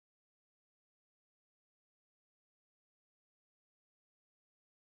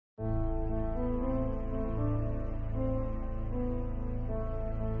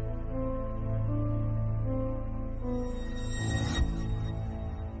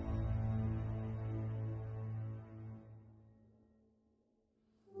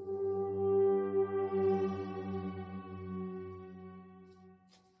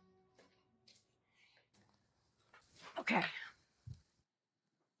Okay.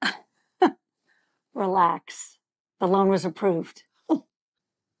 Relax. The loan was approved.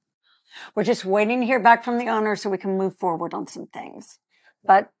 We're just waiting to hear back from the owner so we can move forward on some things.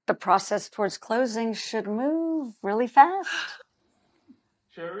 But the process towards closing should move really fast.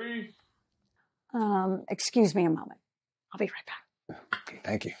 Sherry? Excuse me a moment. I'll be right back. Okay,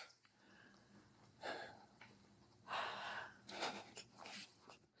 thank you.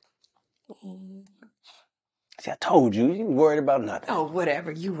 See, I told you, you worried about nothing. Oh,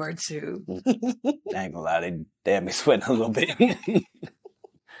 whatever. You were too. I ain't gonna lie, they had me sweating a little bit.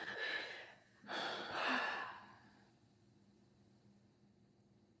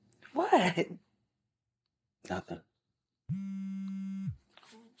 What? Nothing.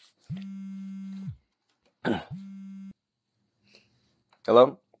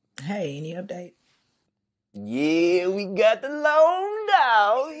 Hello? Hey, any update? Yeah, we got the loan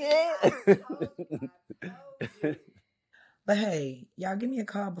down, yeah. But hey, y'all give me a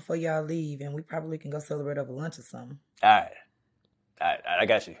call before y'all leave, and we probably can go celebrate over lunch or something. All right, I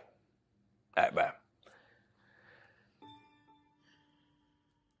got you. All right, bye.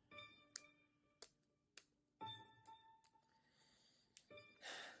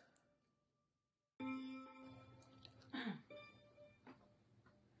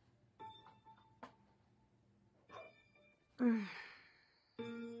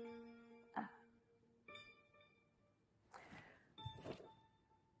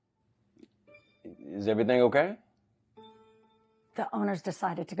 Is everything okay? The owners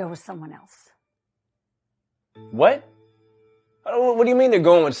decided to go with someone else. What? What do you mean they're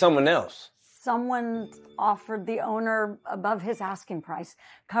going with someone else? Someone offered the owner above his asking price,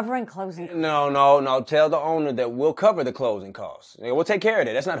 covering closing costs. No. Tell the owner that we'll cover the closing costs. We'll take care of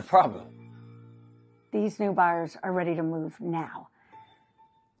it. That's not a problem. These new buyers are ready to move now.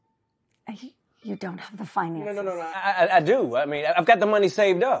 You don't have the finances. No. I do. I mean, I've got the money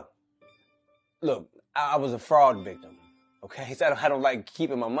saved up. Look, I was a fraud victim. Okay, so I don't like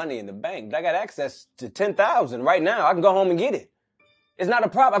keeping my money in the bank, but I got access to $10,000 right now. I can go home and get it. It's not a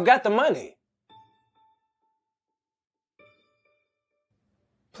problem. I've got the money.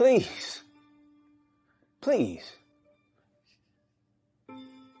 Please. Please.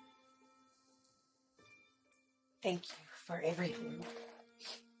 Thank you for everything.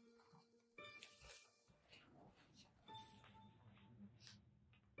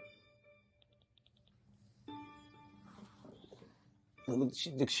 Look,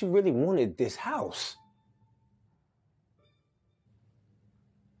 she really wanted this house.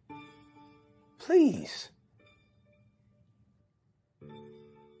 Please.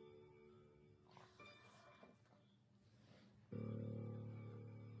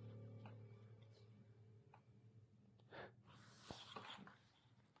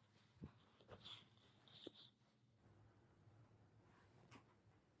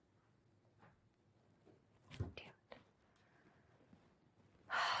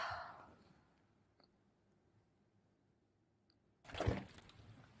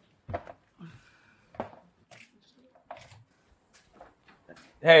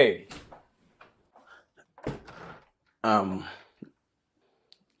 Hey. How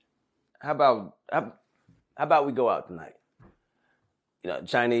about we go out tonight? You know,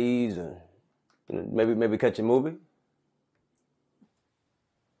 Chinese, and maybe catch a movie.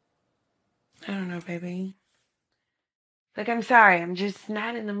 I don't know, baby. Look, I'm sorry. I'm just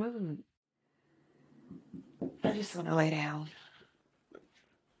not in the mood. I just want to lay down.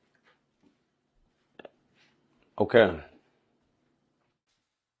 Okay.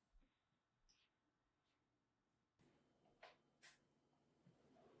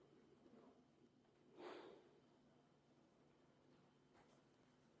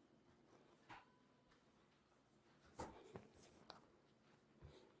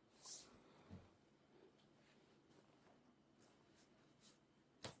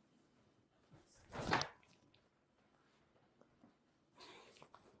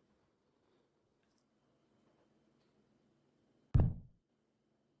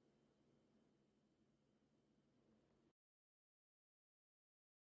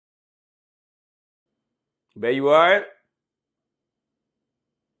 Babe, you all right?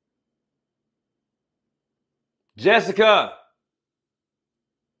 Jessica!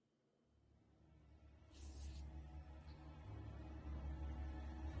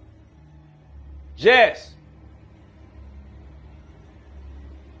 Jess!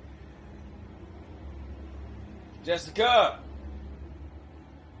 Jessica!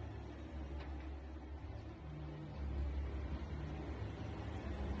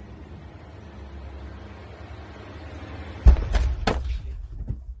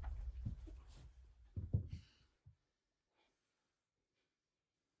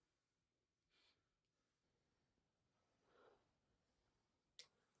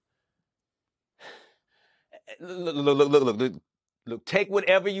 Look, take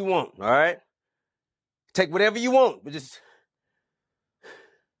whatever you want, all right? Take whatever you want, but just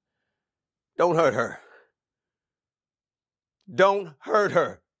don't hurt her. Don't hurt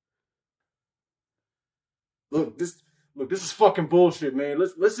her. Look, this is fucking bullshit, man.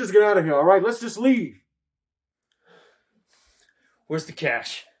 Let's just get out of here, all right? Let's just leave. Where's the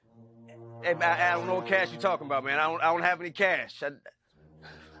cash? Hey, I don't know what cash you're talking about, man. I don't have any cash.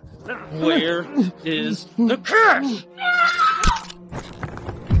 Where is the cash?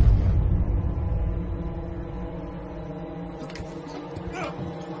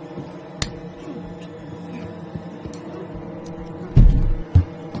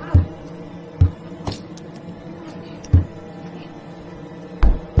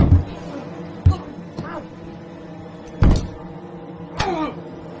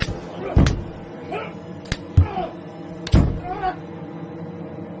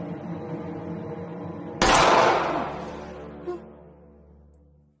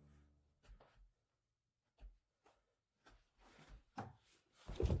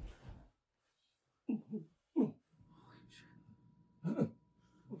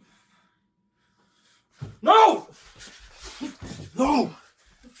 No! No! What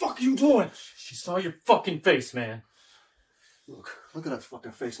the fuck are you doing? She saw your fucking face, man. Look at that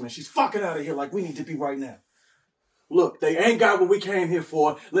fucking face, man. She's fucking out of here like we need to be right now. Look, they ain't got what we came here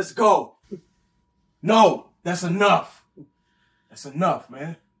for. Let's go. No, that's enough. That's enough,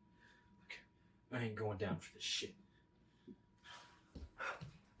 man. I ain't going down for this shit.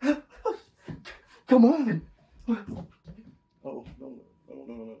 Come on. Oh, no, no, no, no,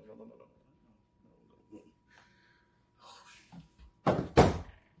 no, no, no, no, no.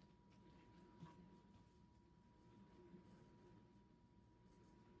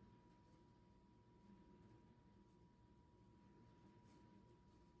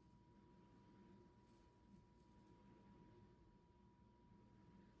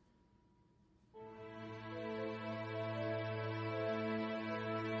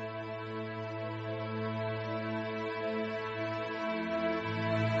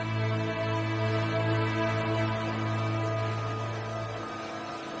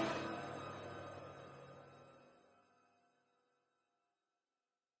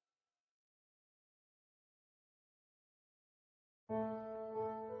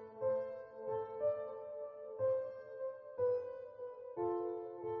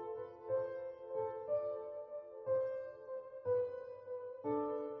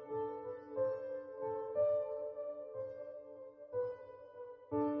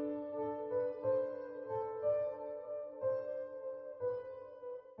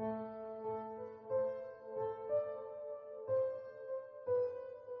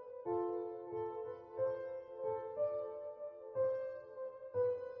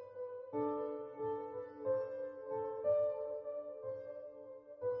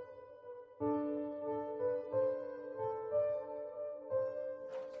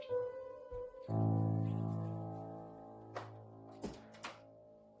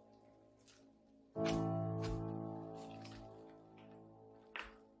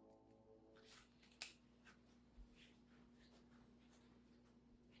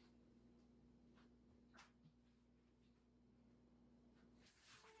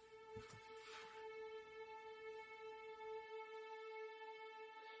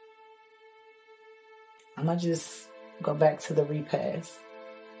 I'm gonna just go back to the repass.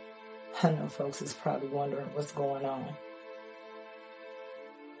 I know folks is probably wondering what's going on.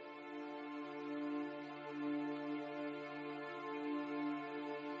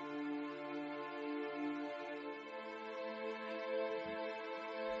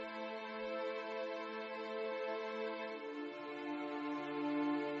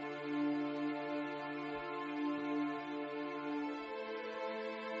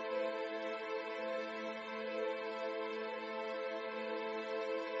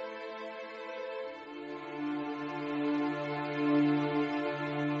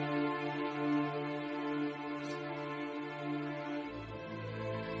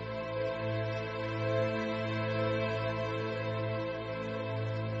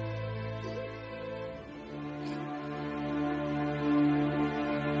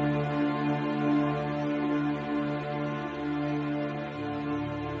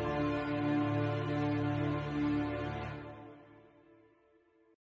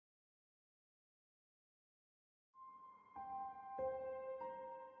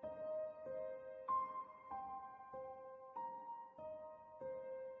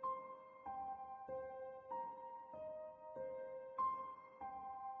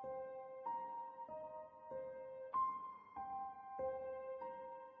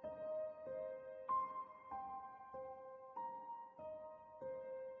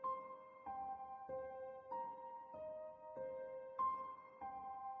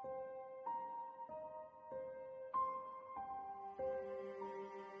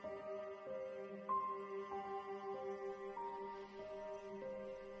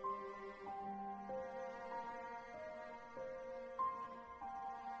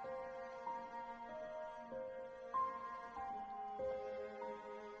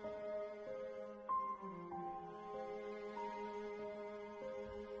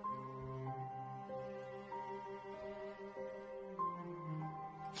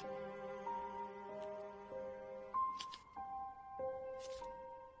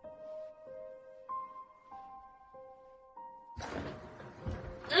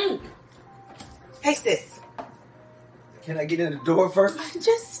 Taste this. Can I get in the door first?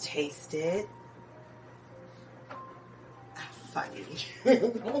 Just taste it. Funny.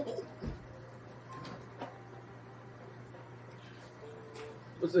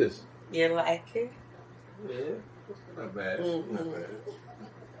 What's this? You like it? Yeah, not bad. Mm-hmm. Not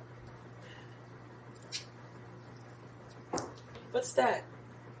bad. What's that?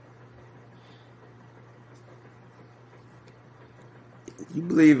 You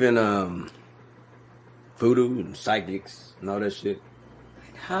believe in voodoo and psychics and all that shit?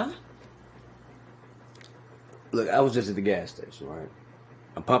 Huh? Look, I was just at the gas station, right?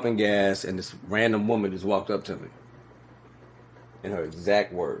 I'm pumping gas, and this random woman just walked up to me. In her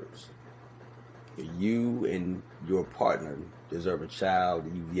exact words, you and your partner deserve a child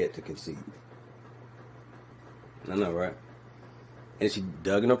you've yet to conceive. I know, right? And she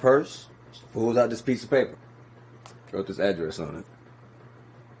dug in her purse, she pulls out this piece of paper, wrote this address on it,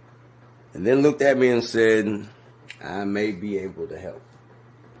 and then looked at me and said, I may be able to help.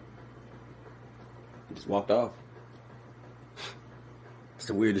 He just walked off. It's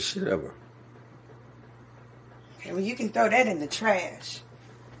the weirdest shit ever. Okay, well, you can throw that in the trash.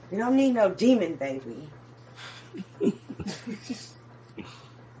 You don't need no demon baby.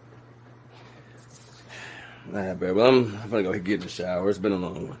 Nah, baby, I'm gonna go get in the shower. It's been a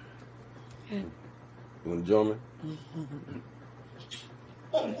long one. Yeah. You wanna join me?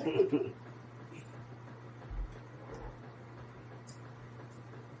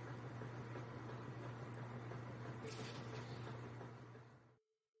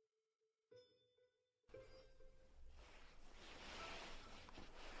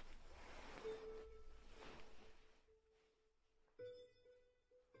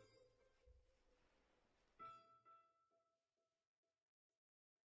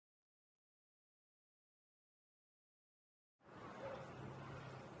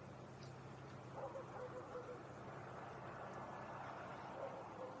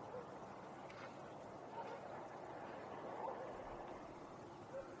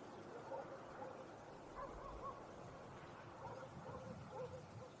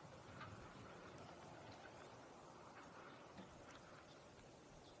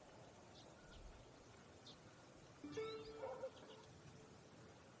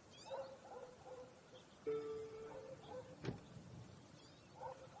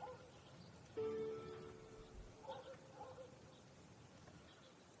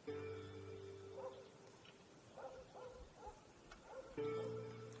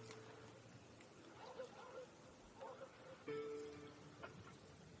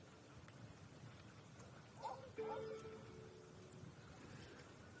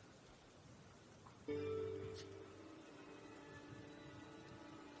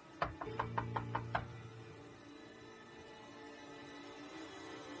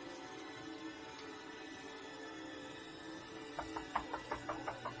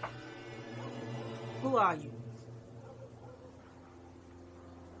 Who are you?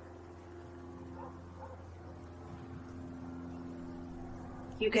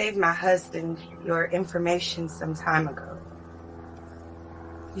 You gave my husband your information some time ago.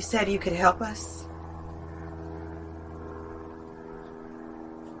 You said you could help us?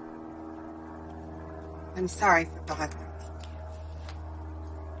 I'm sorry for bothering.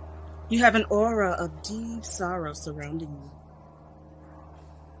 You have an aura of deep sorrow surrounding you.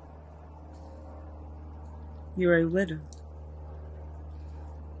 You're a widow.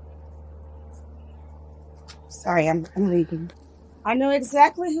 Sorry, I'm leaving. I know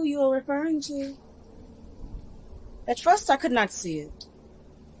exactly who you are referring to. At first I could not see it,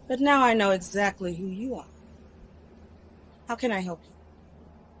 but now I know exactly who you are. How can I help you?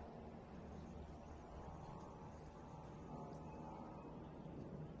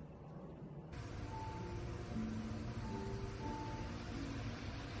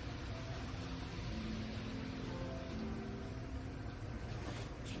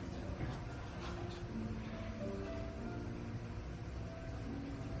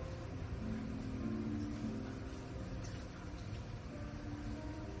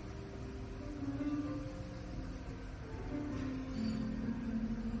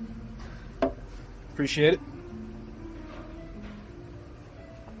 Appreciate it.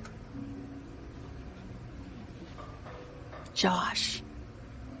 Josh,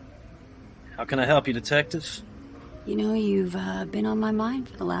 How can I help you, detective? you know, you've been on my mind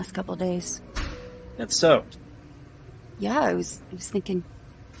for the last couple days. That's so. Yeah, I was thinking,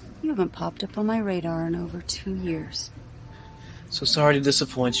 you haven't popped up on my radar in over 2 years. So sorry to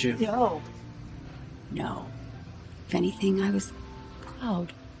disappoint you. No. If anything, I was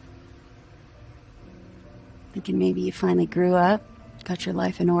proud. Thinking maybe you finally grew up, got your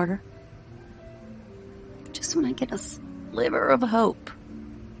life in order. Just when I get a sliver of hope,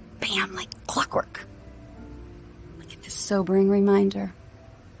 bam, like clockwork. I get this sobering reminder.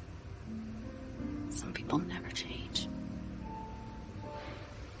 Some people never change.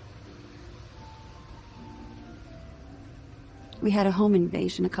 We had a home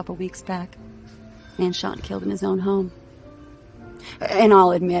invasion a couple weeks back. Man shot and killed in his own home. And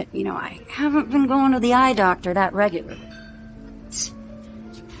I'll admit, I haven't been going to the eye doctor that regularly.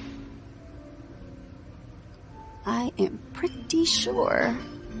 I am pretty sure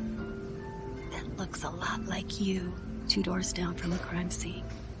that looks a lot like you, 2 doors down from the crime scene.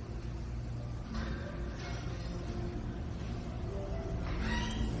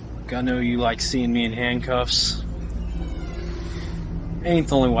 Look, I know you like seeing me in handcuffs. Ain't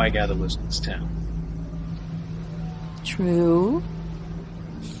the only white guy that lives in this town. True.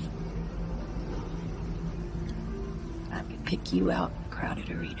 I could pick you out in a crowded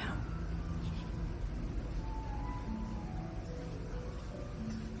arena.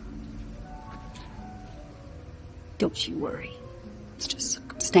 Don't you worry. It's just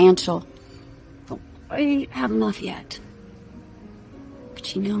circumstantial. Don't quite have enough yet.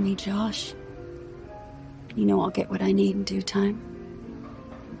 But you know me, Josh. You know I'll get what I need in due time.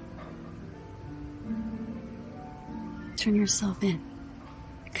 Turn yourself in.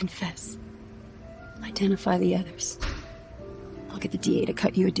 Confess. Identify the others. I'll get the DA to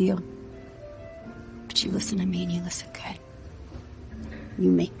cut you a deal. But you listen to me and you listen good. You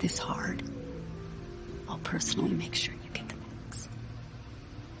make this hard. I'll personally make sure you get the max.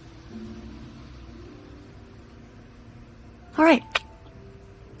 All right.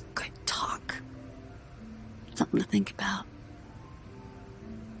 Good talk. Something to think about.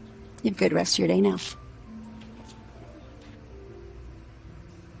 You have a good rest of your day now.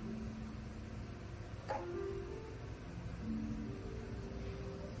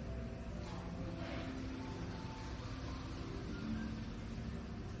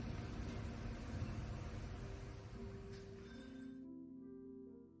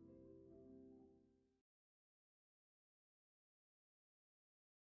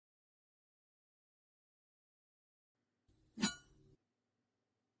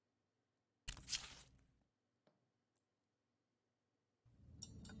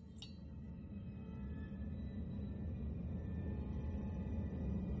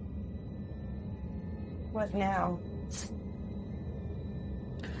 What now?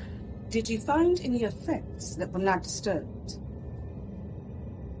 Did you find any effects that were not disturbed?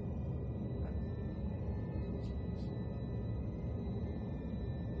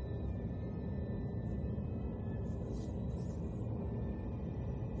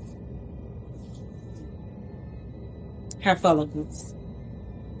 Hair follicles.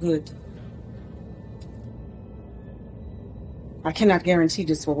 Good. I cannot guarantee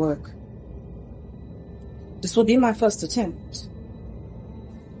this will work. This will be my first attempt.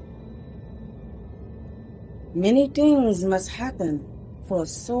 Many things must happen for a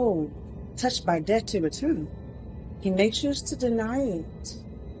soul touched by death to return. He may choose to deny it.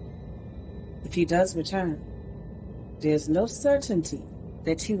 If he does return, there's no certainty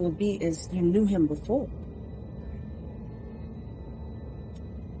that he will be as you knew him before.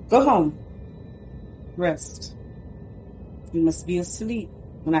 Go home. Rest. You must be asleep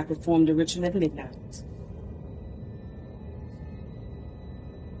when I perform the ritual at midnight.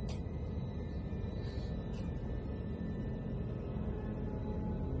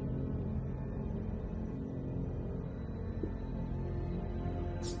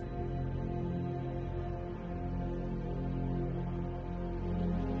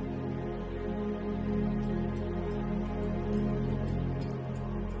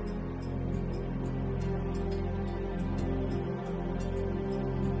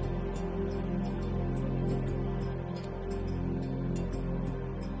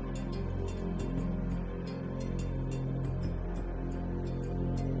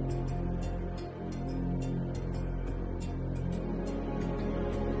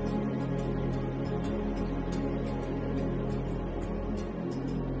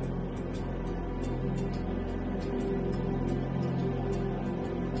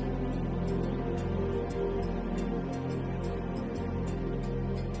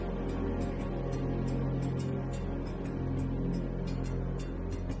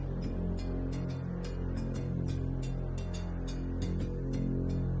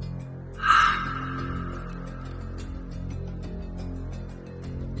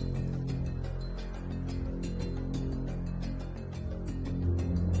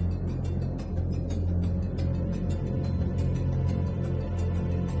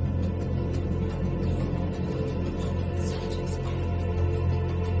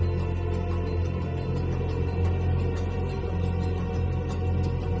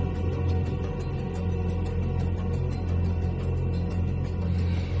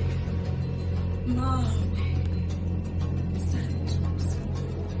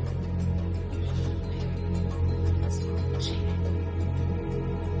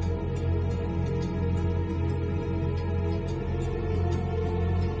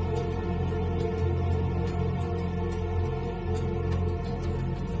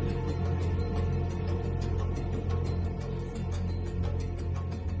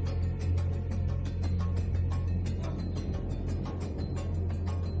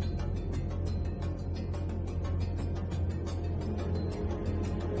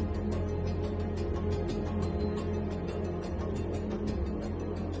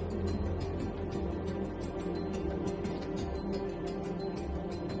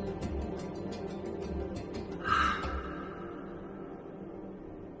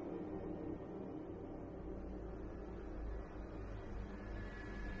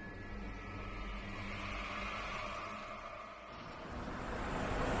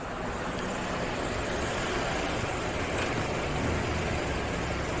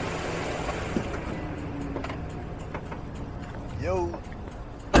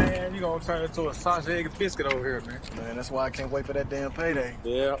 Man, you gonna turn into a sausage, egg, and biscuit over here, man. Man, that's why I can't wait for that damn payday.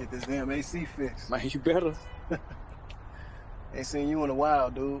 Yeah. Get this damn AC fixed. Man, you better. Ain't seen you in a while,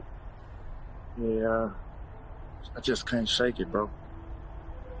 dude. Yeah. I just can't shake it, bro.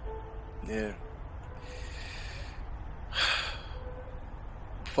 Yeah.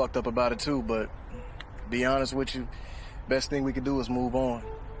 Fucked up about it too, but be honest with you, best thing we could do is move on.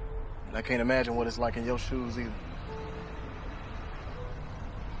 I can't imagine what it's like in your shoes either.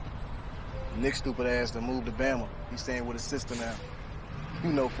 Nick's stupid ass to move to Bama. He's staying with his sister now.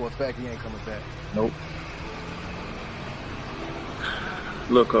 You know for a fact he ain't coming back. Nope.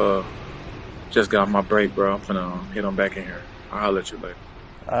 Look, just got my break, bro. I'm finna hit on back in here. I'll holler at you later.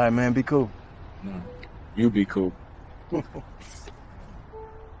 All right, man, be cool. No, you be cool.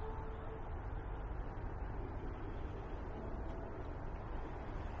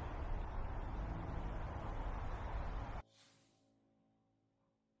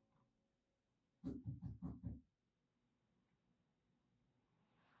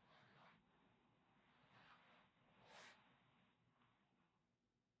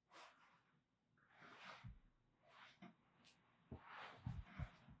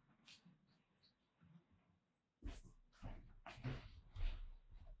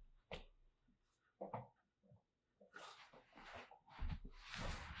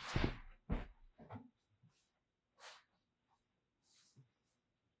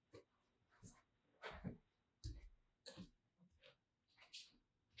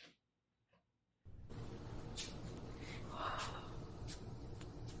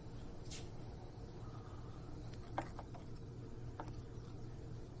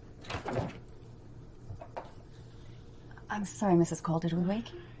 I'm sorry, Mrs. Cole. Did we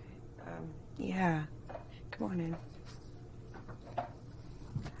wake you? Yeah. Come on in.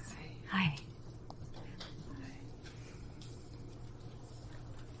 Hi.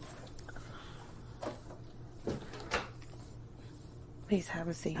 Please have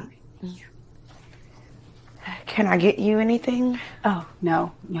a seat. Can I get you anything? Oh,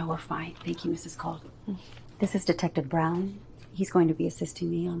 no, we're fine. Thank you, Mrs. Cole. This is Detective Brown. He's going to be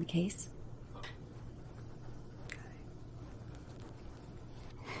assisting me on the case.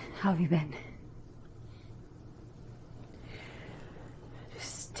 How have you been?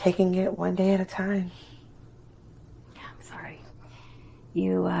 Just taking it one day at a time. I'm sorry.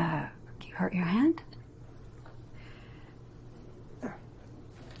 You hurt your hand?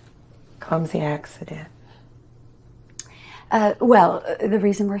 Clumsy accident. Well, the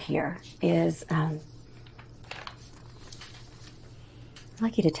reason we're here is, I'd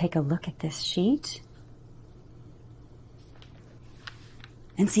like you to take a look at this sheet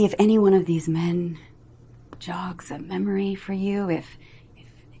and see if any one of these men jogs a memory for you, if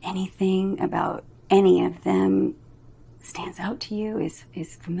anything about any of them stands out to you,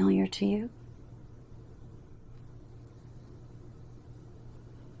 is familiar to you.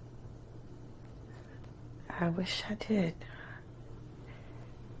 I wish I did.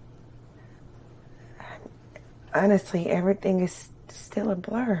 Honestly, everything is still a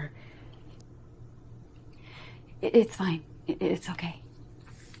blur. It's fine. It's okay.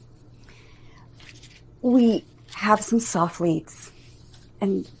 We have some soft leads,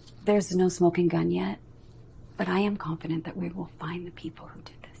 and there's no smoking gun yet, but I am confident that we will find the people who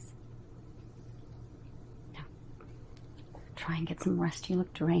did this. Now, try and get some rest. You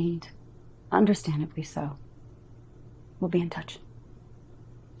look drained. Understandably so. We'll be in touch.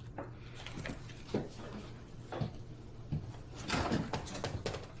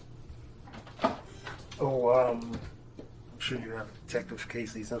 I'm sure you have a detective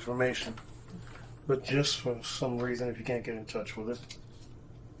Casey's information. But just for some reason, if you can't get in touch with it,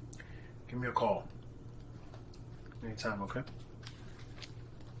 give me a call. Anytime, okay?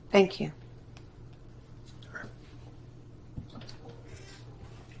 Thank you.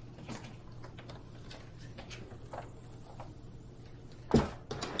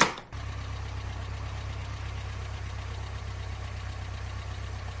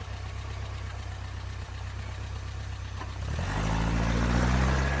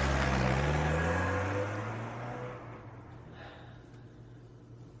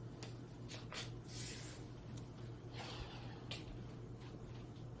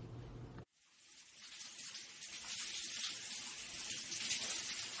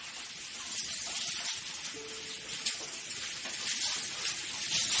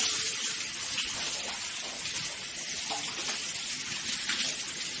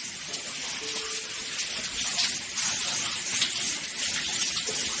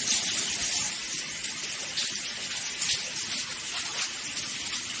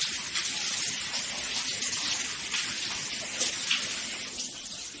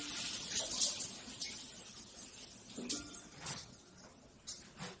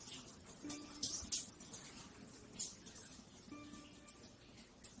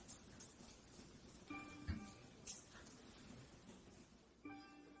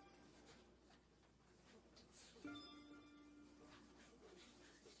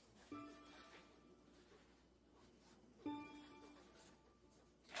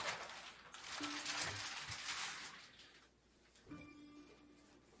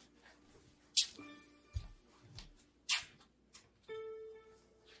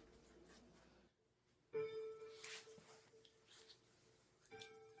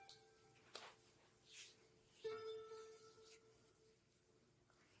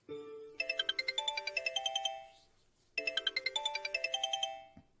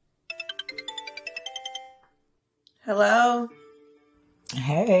 Hello?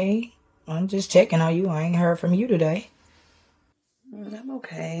 Hey, I'm just checking on you. I ain't heard from you today. I'm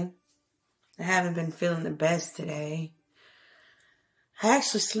okay. I haven't been feeling the best today. I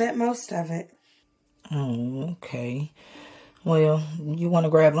actually slept most of it. Oh, okay. Well, you want to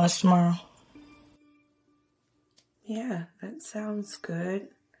grab lunch tomorrow? Yeah, that sounds good.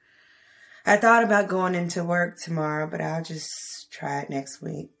 I thought about going into work tomorrow, but I'll just try it next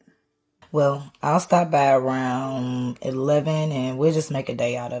week. Well, I'll stop by around 11 and we'll just make a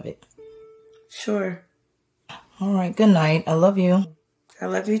day out of it. Sure. All right, good night. I love you. I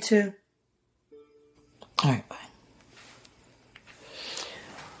love you too. All right, bye.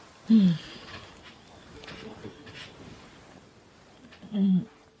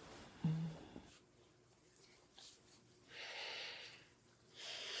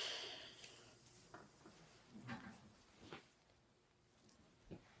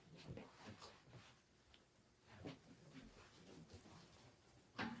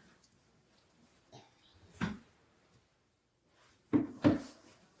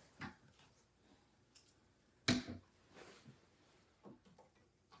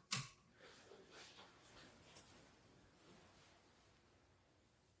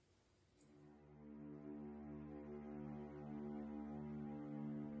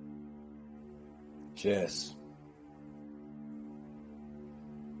 Jess.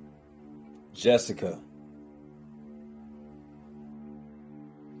 Jessica.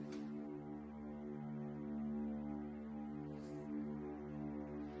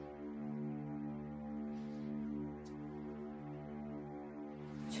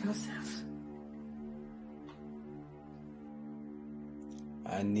 Joseph.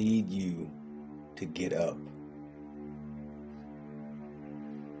 I need you to get up.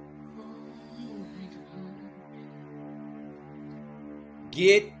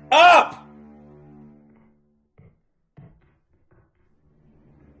 Get up!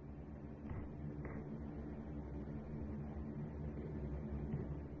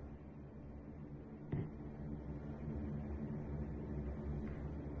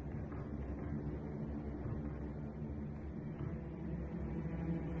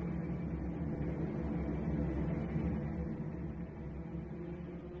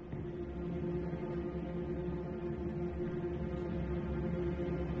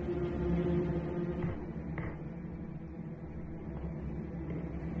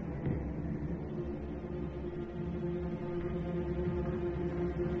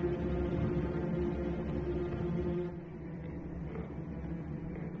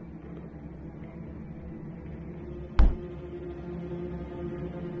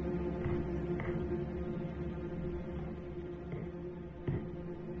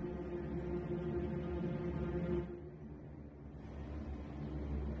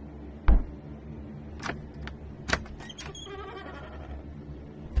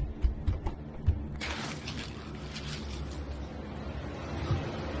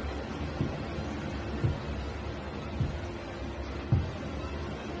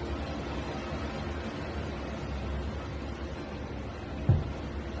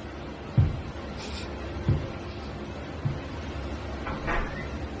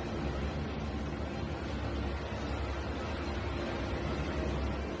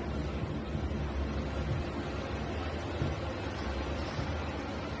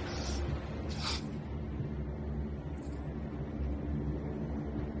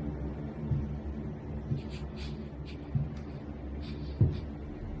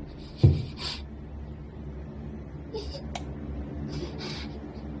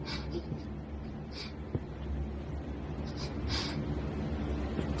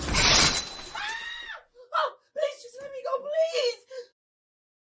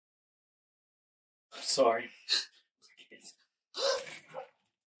 Sorry.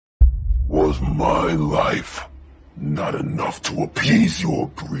 Was my life not enough to appease your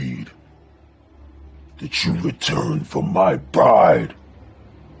greed? Did you return for my bride?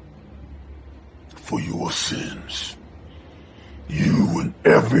 For your sins, you and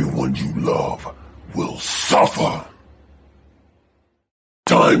everyone you love will suffer.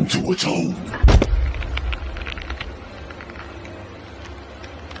 Time to atone.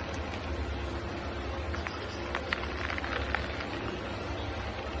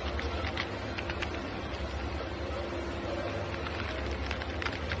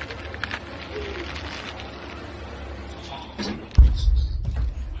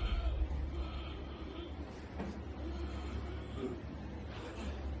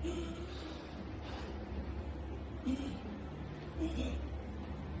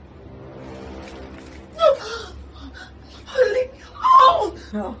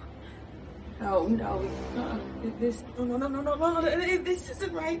 No. No. No, this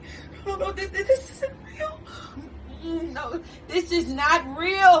isn't right. No, this isn't real. No, this is not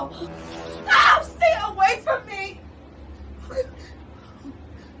real. Stop! Stay away from me.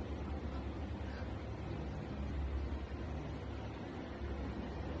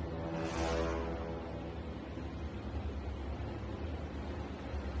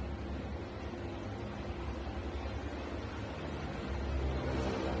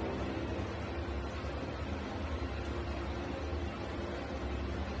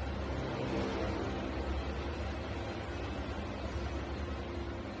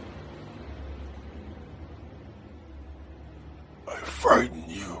 I frighten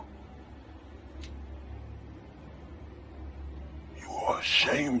you. You are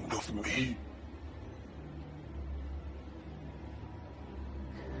ashamed of me.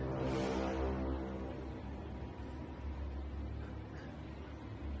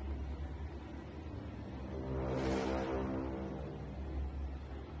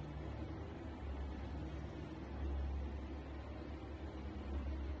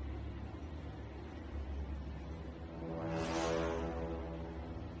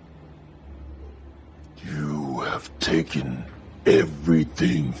 You have taken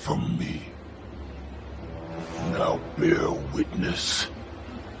everything from me. Now bear witness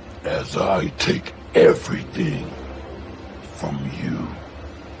as I take everything from you.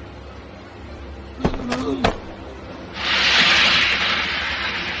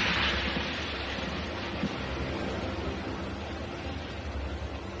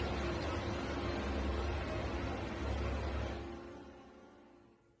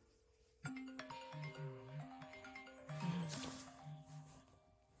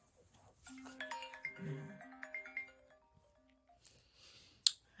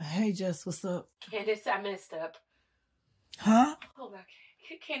 Hey, Jess, what's up? Candace, I messed up. Huh? Oh, my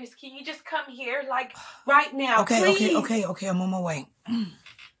Candace, can you just come here, like, right now, Okay, please? okay, I'm on my way.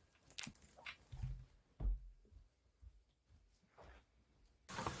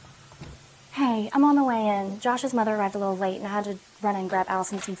 Hey, I'm on the way in. Josh's mother arrived a little late, and I had to run and grab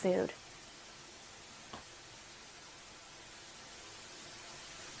Allison some food.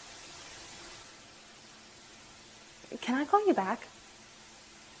 Can I call you back?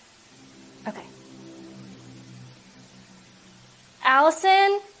 Okay.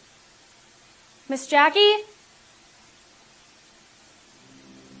 Allison? Miss Jackie?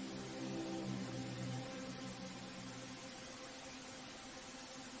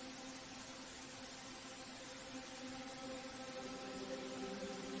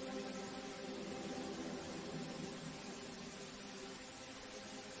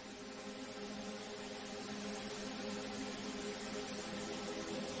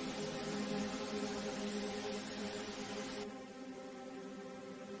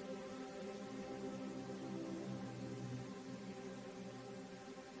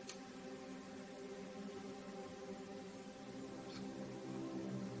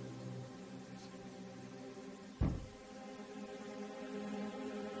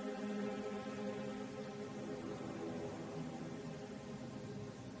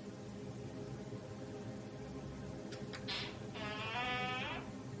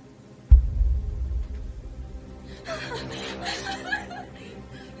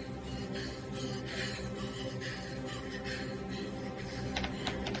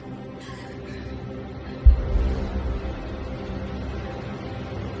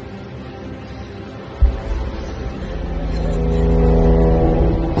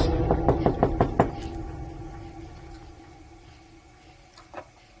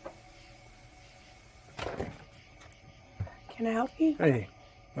 Can I help you? Hey,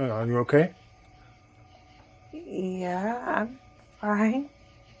 are you okay? Yeah, I'm fine.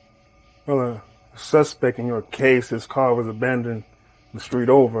 Well, a suspect in your case, his car was abandoned the street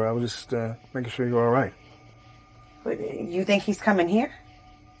over. I was just making sure you're all right. But you think he's coming here?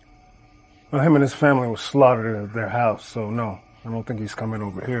 Well, him and his family were slaughtered at their house, so no, I don't think he's coming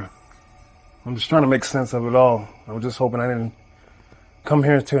over here. I'm just trying to make sense of it all. I was just hoping I didn't come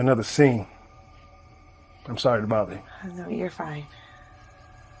here to another scene. I'm sorry to bother you. No, you're fine.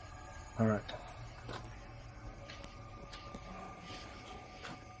 All right.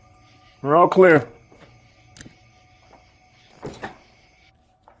 We're all clear.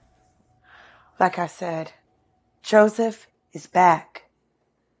 Like I said, Joseph is back.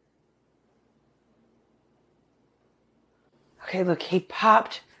 Okay, look, he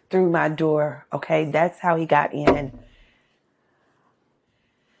popped through my door, okay? That's how he got in.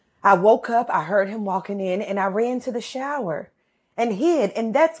 I woke up, I heard him walking in, and I ran to the shower and hid,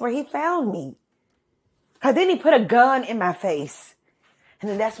 and that's where he found me. And then he put a gun in my face, and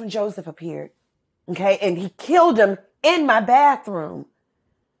then that's when Joseph appeared. Okay, and he killed him in my bathroom.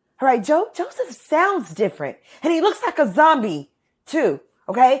 All right, Joseph sounds different, and he looks like a zombie too.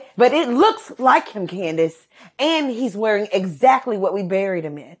 Okay, but it looks like him, Candace, and he's wearing exactly what we buried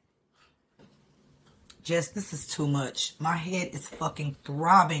him in. Jess, this is too much. My head is fucking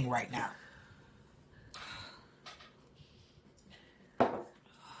throbbing right now.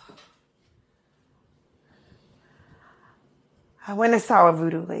 I went and saw a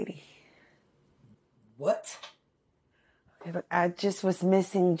voodoo lady. What? Okay, but I just was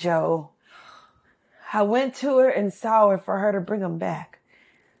missing Joe. I went to her and saw her for her to bring him back.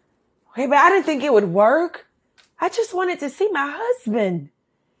 Okay, but I didn't think it would work. I just wanted to see my husband.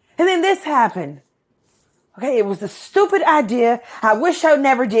 And then this happened. Okay, it was a stupid idea. I wish I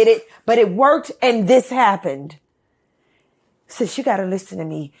never did it, but it worked and this happened. Sis, you gotta listen to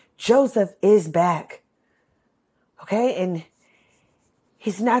me. Joseph is back. Okay, and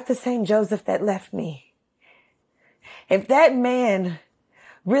he's not the same Joseph that left me. If that man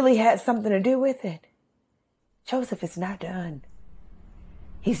really had something to do with it, Joseph is not done.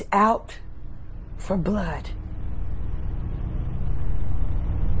 He's out for blood.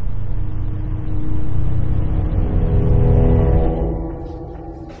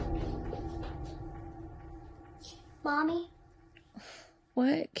 Mommy?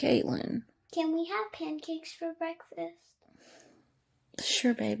 What, Caitlin? Can we have pancakes for breakfast?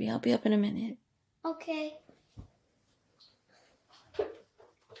 Sure, baby. I'll be up in a minute. Okay.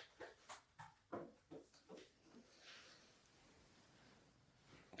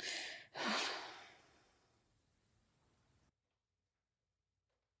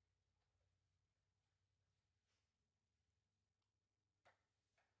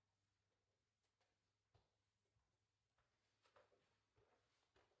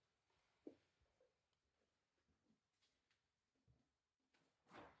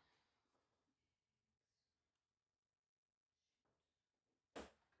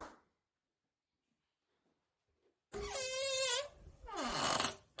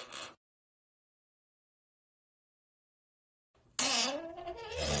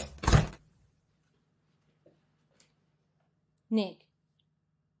 Nick.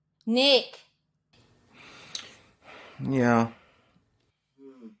 Nick! Yeah.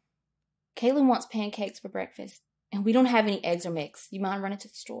 Caitlin wants pancakes for breakfast, and we don't have any eggs or mix. You mind running to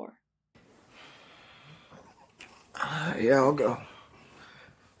the store? Yeah, I'll go.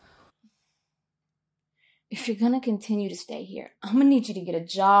 If you're gonna continue to stay here, I'm gonna need you to get a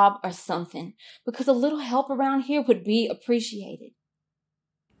job or something, because a little help around here would be appreciated.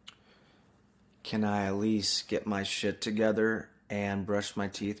 Can I at least get my shit together and brush my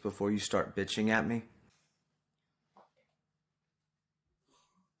teeth before you start bitching at me?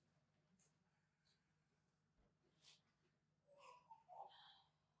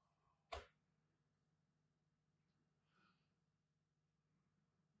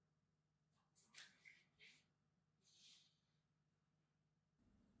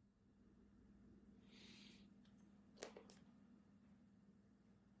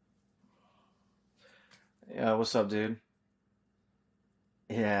 Yeah, what's up, dude?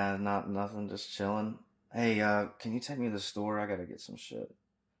 Yeah, nothing, just chilling. Hey, can you take me to the store? I gotta get some shit.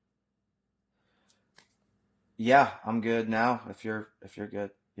 Yeah, I'm good now. If you're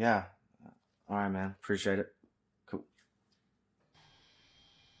good. Yeah. All right, man. Appreciate it. Cool.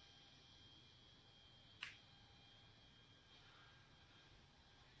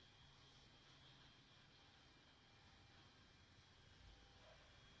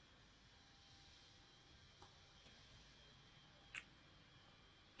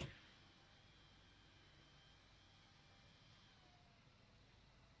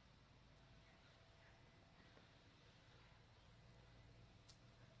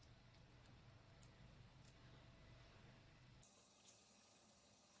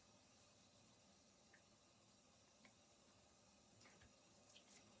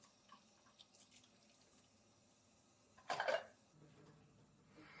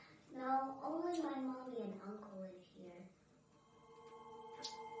 No, only my mommy and uncle live here.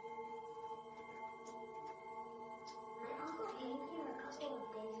 My uncle came here a couple of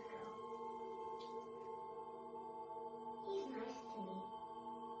days ago. He's nice to me.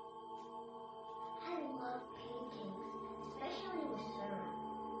 I love pancakes, especially with syrup.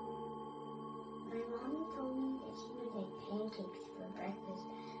 My mommy told me that she would make pancakes for breakfast,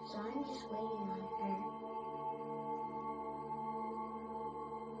 so I'm just waiting on her.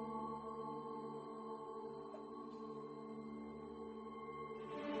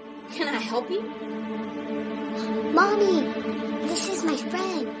 Can I help you? Mommy, this is my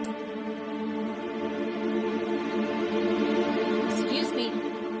friend. Excuse me.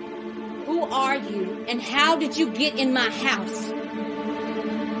 Who are you? And how did you get in my house?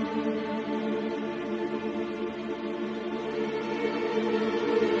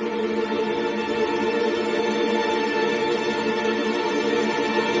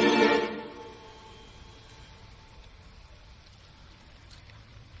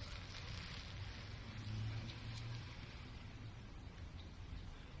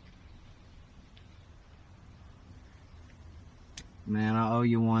 Man, I owe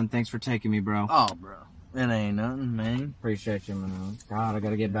you one. Thanks for taking me, bro. Oh, bro. It ain't nothing, man. Appreciate you, man. God, I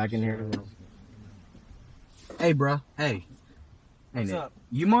gotta get back in here. Hey, bro. Hey. Hey, What's Nick. up?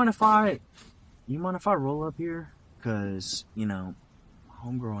 You mind if I roll up here? Cause,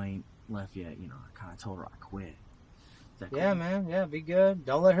 homegirl ain't left yet. I kind of told her I quit. Is that Yeah, cool? man. Yeah, be good.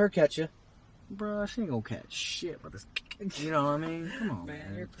 Don't let her catch you. Bro, she ain't gonna catch shit with this. You know what I mean? Come on,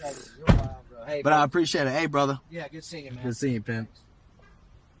 man. You're crazy. You're wild, bro. Hey, But I appreciate it. Hey, brother. Yeah, good seeing you, man. Good seeing you, pimp.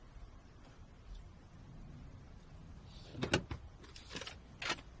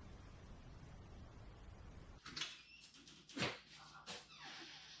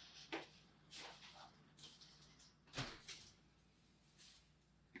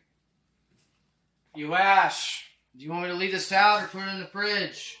 You Ash, do you want me to leave this out or put it in the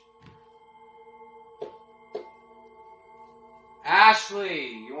fridge? Ashley,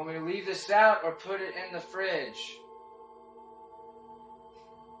 you want me to leave this out or put it in the fridge?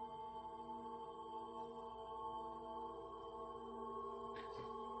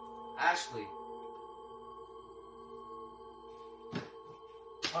 Ashley.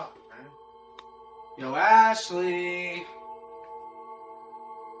 Oh, man. Yo, Ashley.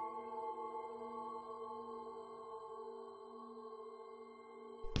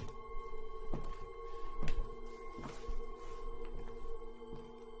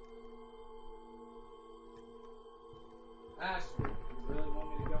 Ashley, you really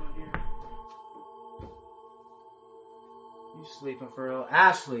want me to go in here? You sleeping for real?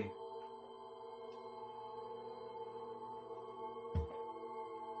 Ashley!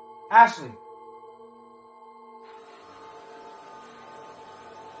 Ashley!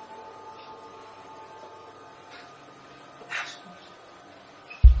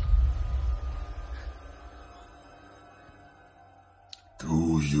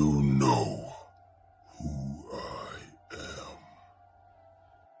 Do you know who I am?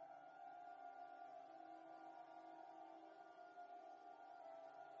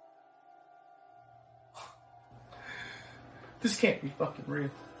 This can't be fucking real.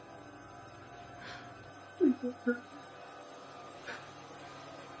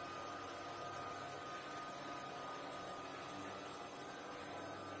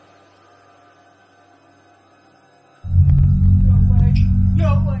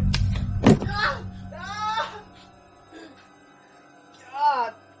 No way. Ah! Ah!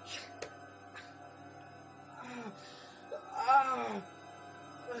 God. Ah.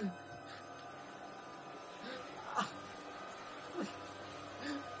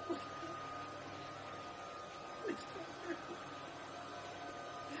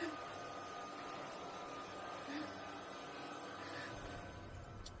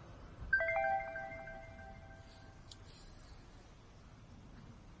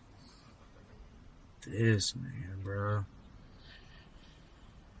 This man, bro.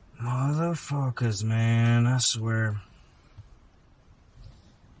 Motherfuckers, man. I swear.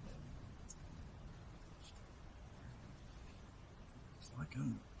 It's like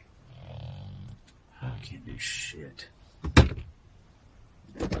I can't do shit.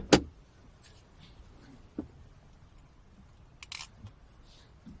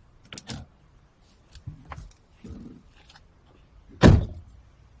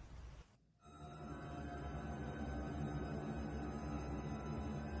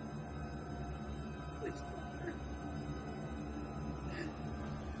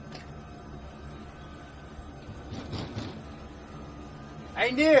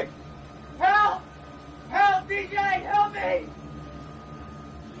 Hey, Nick! Help! Help, DJ! Help me!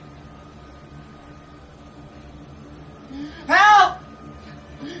 Help!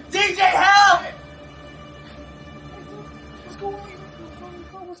 DJ, help! What's going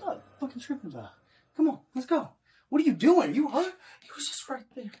on? What's up? Fucking tripping about. Come on, let's go. What are you doing? You hurt? He was just right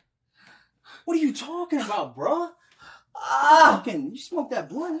there. What are you talking about, bruh? Fucking, you smoked that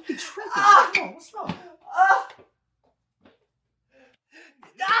blunt? You tripping. Come on, what's up?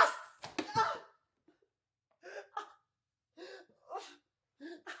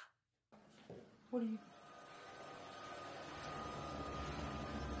 What are you?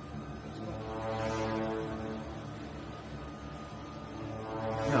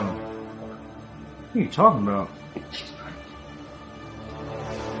 No. What are you talking about?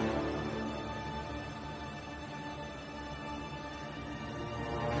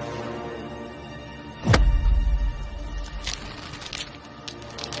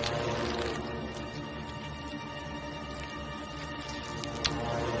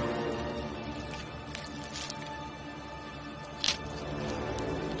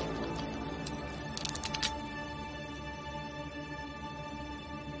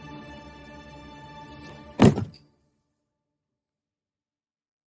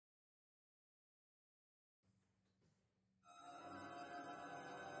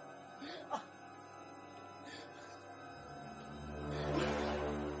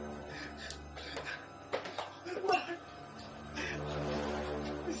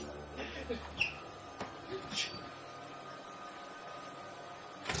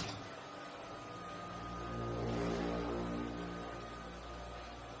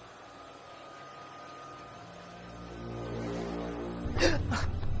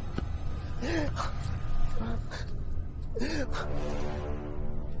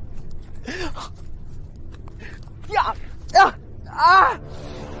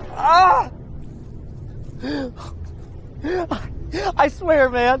 I swear,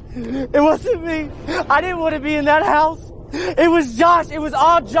 man, it wasn't me. I didn't want to be in that house. It was Josh. It was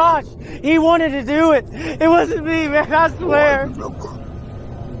all Josh. He wanted to do it. It wasn't me, man. I swear. I remember.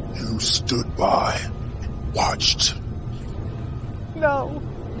 You stood by and watched. No.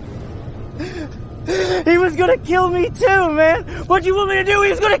 He was gonna kill me too, man. What you want me to do? He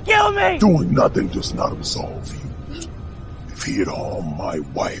was gonna kill me. Doing nothing does not absolve you. If he had harmed my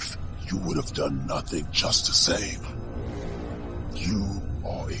wife, you would have done nothing just the same. You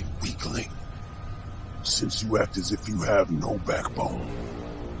are a weakling. Since you act as if you have no backbone,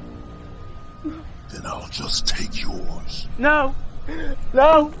 then I'll just take yours. No.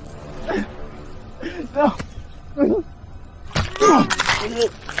 No. No.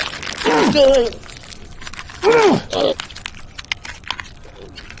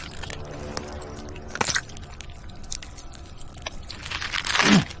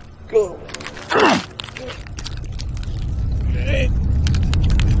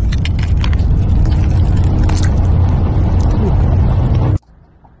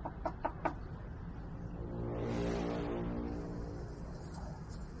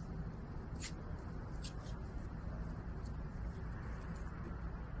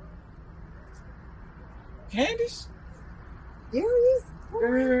 Candace? There he is.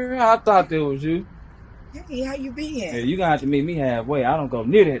 Girl, I thought that was you. Hey, how you been? Yeah, you gonna have to meet me halfway. I don't go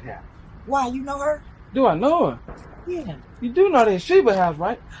near that house. Why, you know her? Do I know her? Yeah. You do know that Sheba house,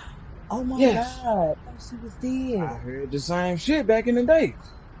 right? Oh my Yes. God. Oh, she was dead. I heard the same shit back in the day.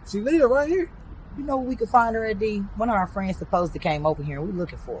 She live right here. You know where we could find her at, D? One of our friends supposed to came over here and we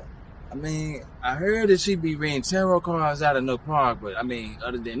looking for her. I mean, I heard that she be renting tarot cards out of no park, but I mean,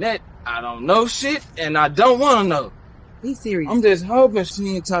 other than that, I don't know shit, and I don't want to know. Be serious. I'm just hoping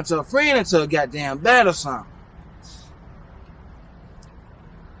she ain't talk to a friend until a goddamn bad or something.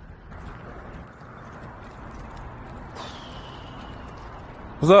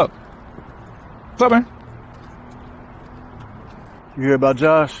 What's up? What's up, man? You hear about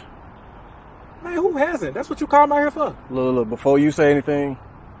Josh? Man, who hasn't? That's what you called me here for. Look, before you say anything,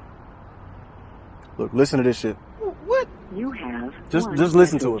 look, listen to this shit. What? You have Just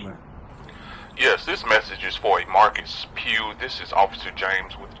listen to it, man. Yes, this message is for a Marcus Pugh. This is Officer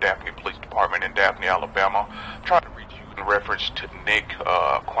James with the Daphne Police Department in Daphne, Alabama. I'm trying to reach you in reference to Nick,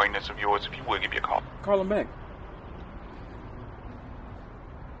 acquaintance of yours. If you would, give me a call. Call him back.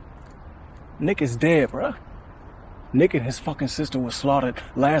 Nick is dead, bruh. Nick and his fucking sister was slaughtered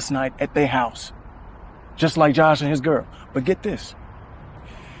last night at their house. Just like Josh and his girl. But get this.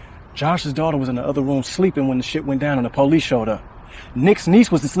 Josh's daughter was in the other room sleeping when the shit went down and the police showed up. Nick's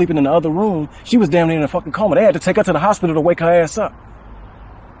niece was sleeping in the other room. She was damn near in a fucking coma. They had to take her to the hospital to wake her ass up.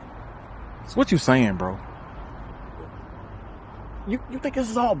 So what you saying, bro? You think this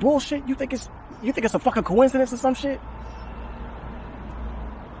is all bullshit? You think it's a fucking coincidence or some shit?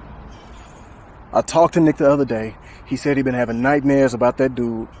 I talked to Nick the other day. He said he'd been having nightmares about that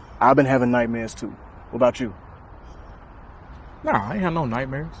dude. I've been having nightmares too. What about you? Nah, I ain't have no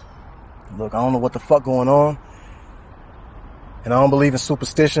nightmares. Look, I don't know what the fuck going on. And I don't believe in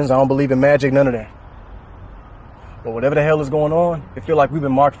superstitions. I don't believe in magic, none of that. But whatever the hell is going on, it feel like we've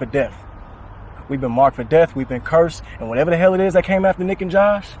been marked for death. We've been marked for death. We've been cursed. And whatever the hell it is that came after Nick and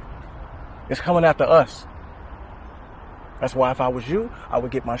Josh, it's coming after us. That's why if I was you, I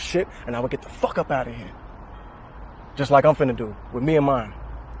would get my shit and I would get the fuck up out of here. Just like I'm finna do with me and mine.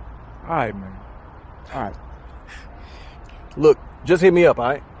 All right, man. All right. Look, just hit me up, all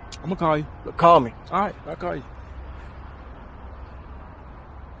right? I'm gonna call you. Look, call me. All right, I'll call you.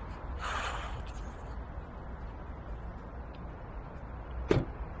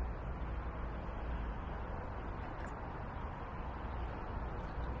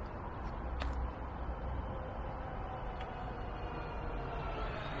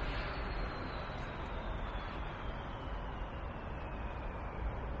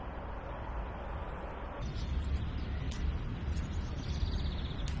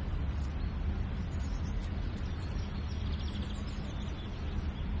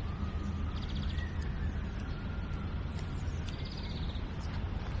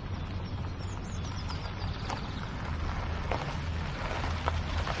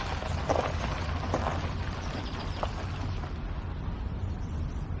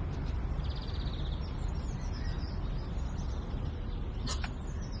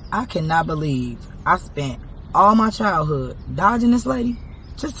 I cannot believe I spent all my childhood dodging this lady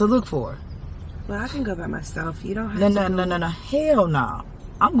just to look for her. Well, I can go by myself. You don't have to. No. Hell no.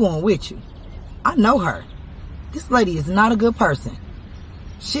 I'm going with you. I know her. This lady is not a good person.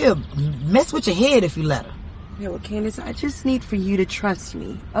 She'll mess with your head if you let her. Yeah, well, Candace, I just need for you to trust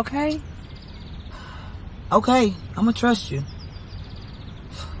me, okay? Okay, I'm gonna trust you.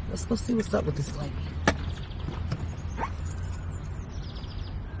 Let's go see what's up with this lady.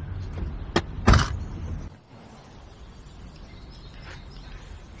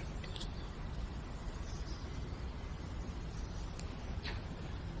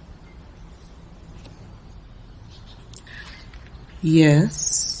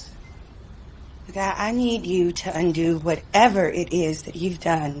 Yes. That I need you to undo whatever it is that you've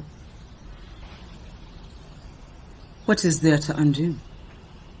done. What is there to undo?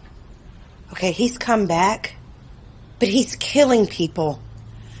 Okay, he's come back, but he's killing people.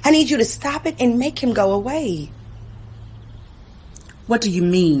 I need you to stop it and make him go away. What do you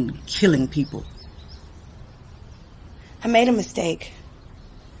mean, killing people? I made a mistake.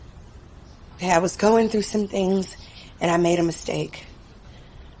 Okay, I was going through some things, and I made a mistake.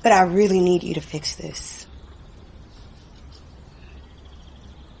 But I really need you to fix this.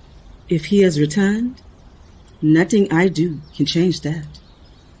 If he has returned, nothing I do can change that.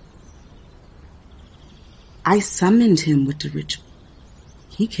 I summoned him with the ritual.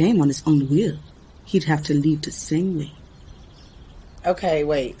 He came on his own will. He'd have to leave the same way. Okay,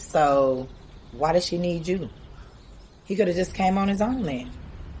 wait. So, why does she need you? He could have just came on his own then.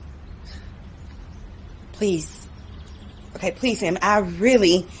 Please. Okay, please, ma'am. I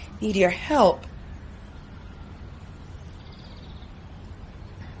really need your help.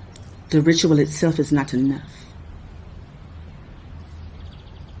 The ritual itself is not enough.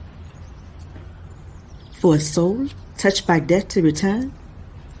 For a soul touched by death to return,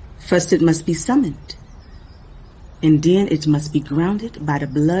 first it must be summoned, and then it must be grounded by the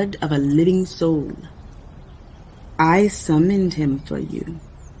blood of a living soul. I summoned him for you,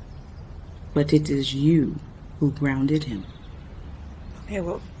 but it is you who grounded him. Okay,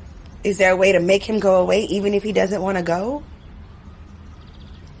 well, is there a way to make him go away even if he doesn't want to go?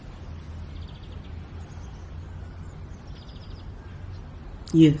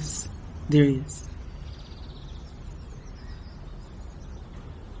 Yes, there is.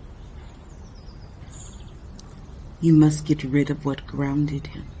 You must get rid of what grounded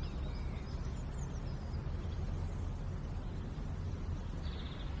him.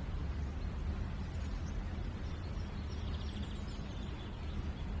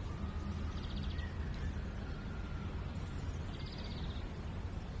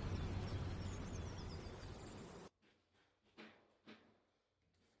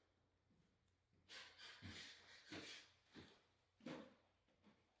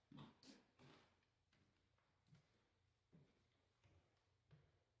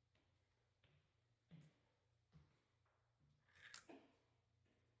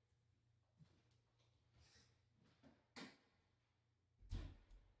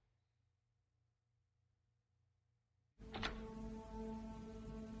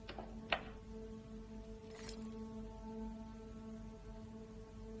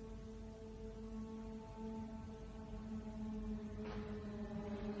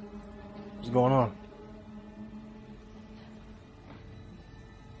 What's going on?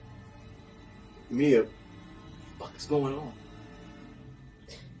 Mia, what is going on?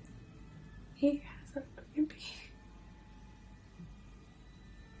 He has a baby.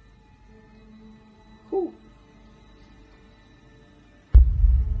 Who?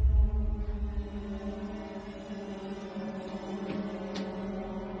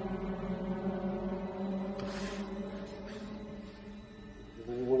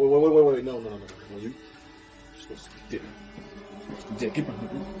 Wait, no, you supposed to be dead. Dead, get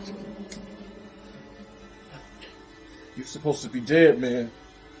behind me. You're supposed to be dead, man.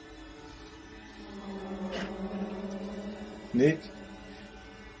 Nick?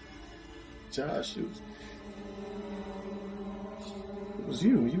 Josh, it was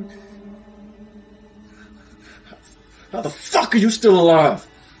you. How the fuck are you still alive?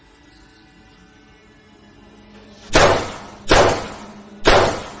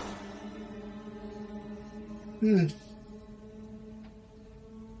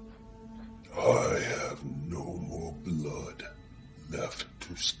 I have no more blood left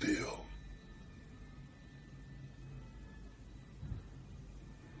to spill.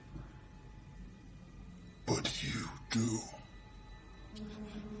 But you do.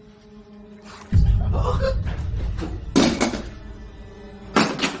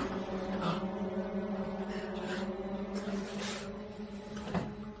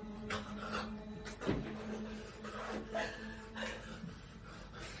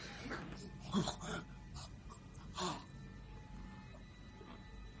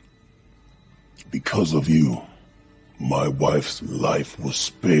 Because of you, My wife's life was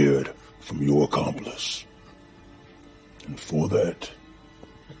spared from your accomplice. And for that,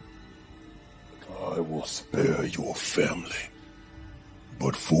 I will spare your family.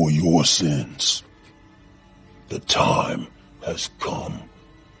 But for your sins, the time has come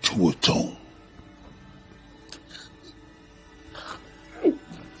to atone.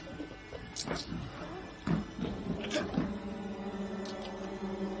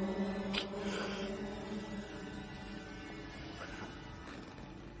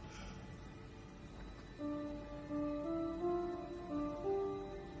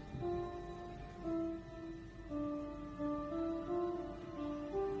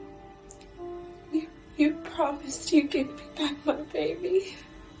 You promised you'd give me back my baby.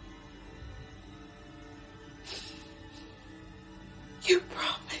 You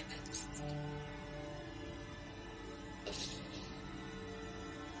promised.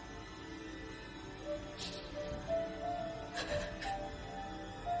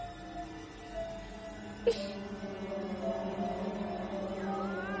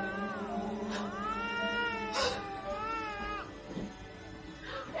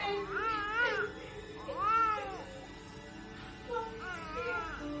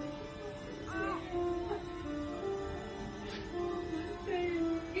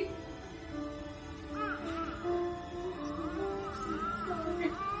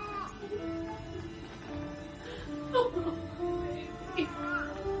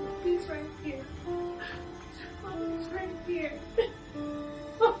 He's right here. He's right here.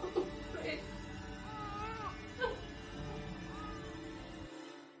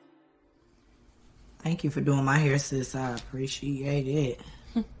 Thank you for doing my hair, sis. I appreciate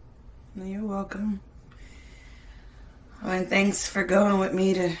it. You're welcome. Oh, and thanks for going with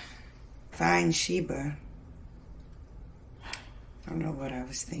me to find Sheba. I don't know what I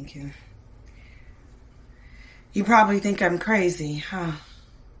was thinking. You probably think I'm crazy, huh?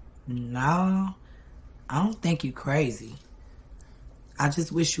 No, I don't think you crazy. I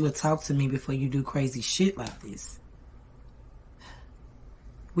just wish you would talk to me before you do crazy shit like this.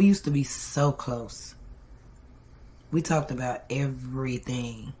 We used to be so close. We talked about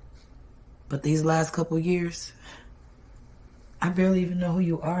everything. But these last couple years, I barely even know who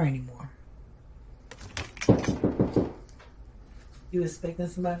you are anymore. You expecting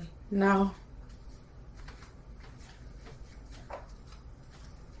somebody? No.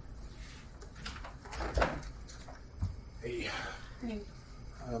 Hey.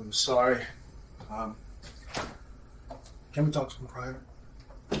 I'm sorry. Can we talk to him private?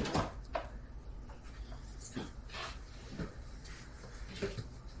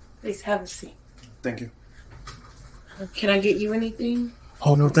 Please have a seat. Thank you. Can I get you anything?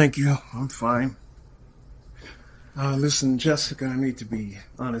 Oh, no, thank you. I'm fine. Listen, Jessica, I need to be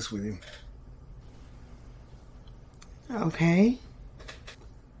honest with you. Okay.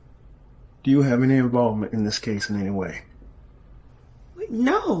 Do you have any involvement in this case in any way?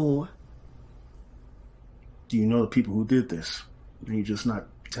 No. Do you know the people who did this? And you're just not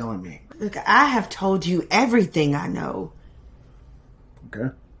telling me. Look, I have told you everything I know.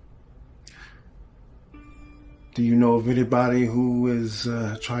 Okay. Do you know of anybody who is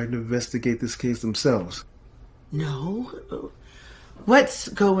trying to investigate this case themselves? No. What's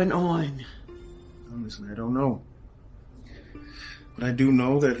going on? Honestly, I don't know. But I do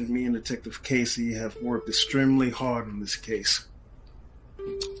know that me and Detective Casey have worked extremely hard on this case.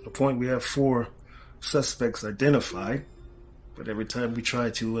 To the point we have 4 suspects identified, but every time we try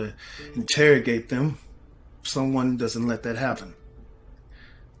to interrogate them, someone doesn't let that happen.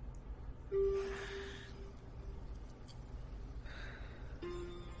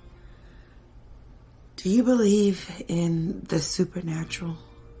 Do you believe in the supernatural?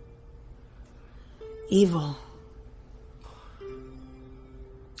 Evil?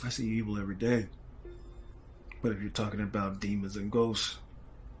 I see evil every day. But if you're talking about demons and ghosts,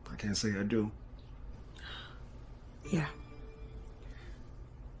 I can't say I do. Yeah.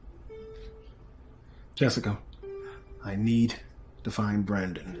 Jessica, I need to find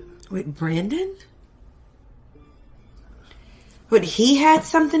Brandon. Wait, Brandon? Would he had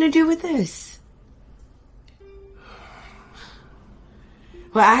something to do with this?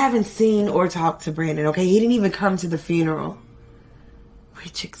 Well, I haven't seen or talked to Brandon, okay? He didn't even come to the funeral.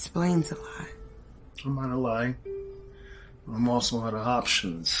 Which explains a lot. I'm not lying. I'm also out of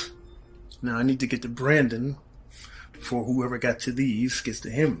options. Now I need to get to Brandon before whoever got to these gets to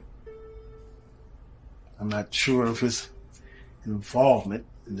him. I'm not sure of his involvement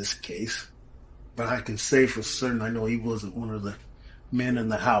in this case, but I can say for certain I know he wasn't one of the men in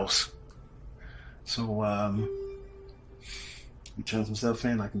the house. So, he turns himself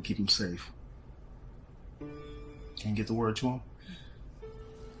in, I can keep him safe. Can't get the word to him?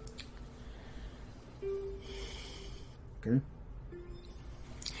 Okay.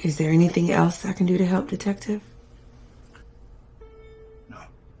 Is there anything else I can do to help, Detective? No.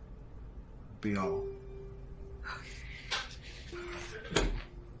 Be all.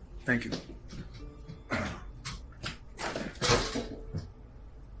 Thank you.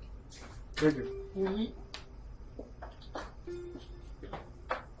 Thank you. Mm-hmm.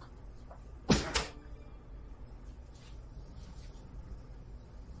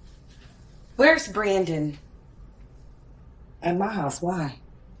 Where's Brandon? At my house, why?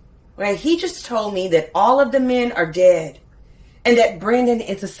 Right, he just told me that all of the men are dead and that Brandon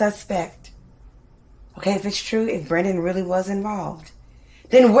is a suspect. Okay, if it's true, if Brandon really was involved,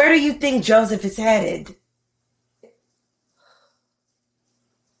 then where do you think Joseph is headed?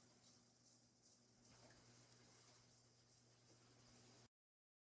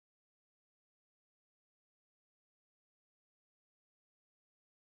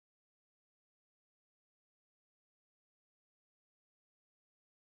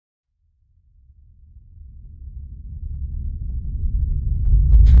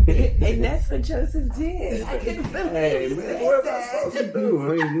 And that's what Joseph did. I couldn't believe Hey, man, what am I supposed to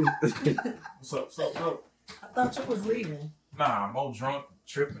do? What's up? I thought you was leaving. Nah, I'm all drunk,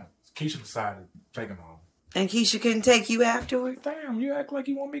 tripping. Keisha decided to take him home. And Keisha couldn't take you afterward? Damn, you act like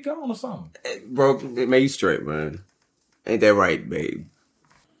you want me gone or something. Bro, man, you straight, man. Ain't that right, babe?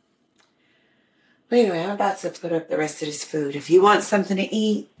 But anyway, I'm about to put up the rest of this food. If you want something to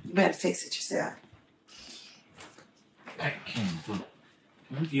eat, you better fix it yourself. Hey, Ken,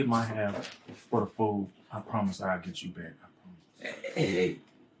 when you get my half for the food, I promise I'll get you back. I promise. Hey,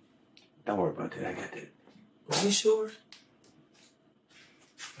 don't worry about that. I got that. Are you sure?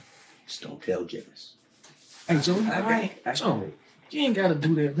 Just don't tell Janice. Hey, Joe, All right. Joe, you ain't got to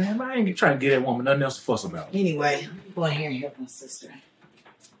do that, man. I ain't trying to get that woman nothing else to fuss about. Anyway, I'm going here and help my sister.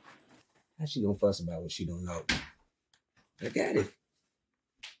 How she gonna fuss about what she don't know? I got it.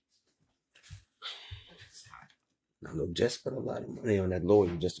 Now, look, Jess spent a lot of money on that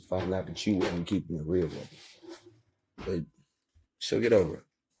lawyer just to find out that you wasn't keeping it real with her. But she'll get over it.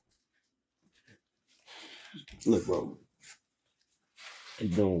 Look, bro. I'm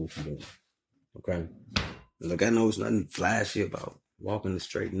doing what you're doing. Okay? Look, I know it's nothing flashy about walking the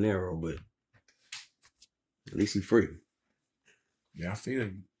straight and narrow, but at least he's free. Yeah, I feel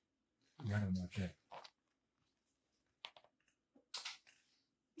you. Right about that.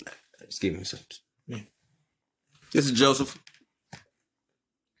 Just give me something. Yeah. This is Joseph.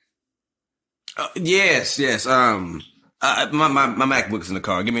 Yes. My MacBook's in the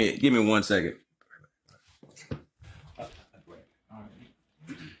car. Give me 1 second.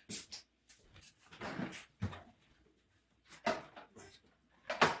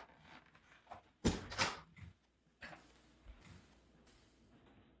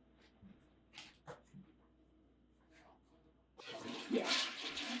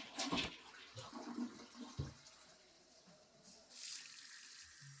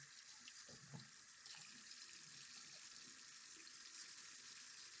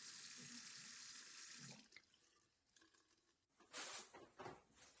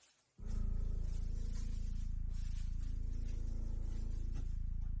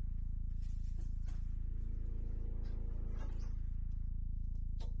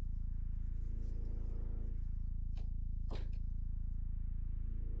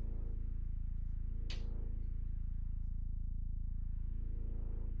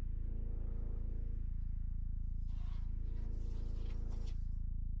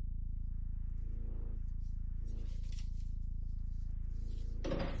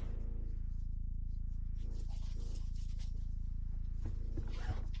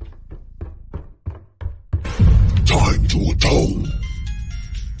 Time to atone.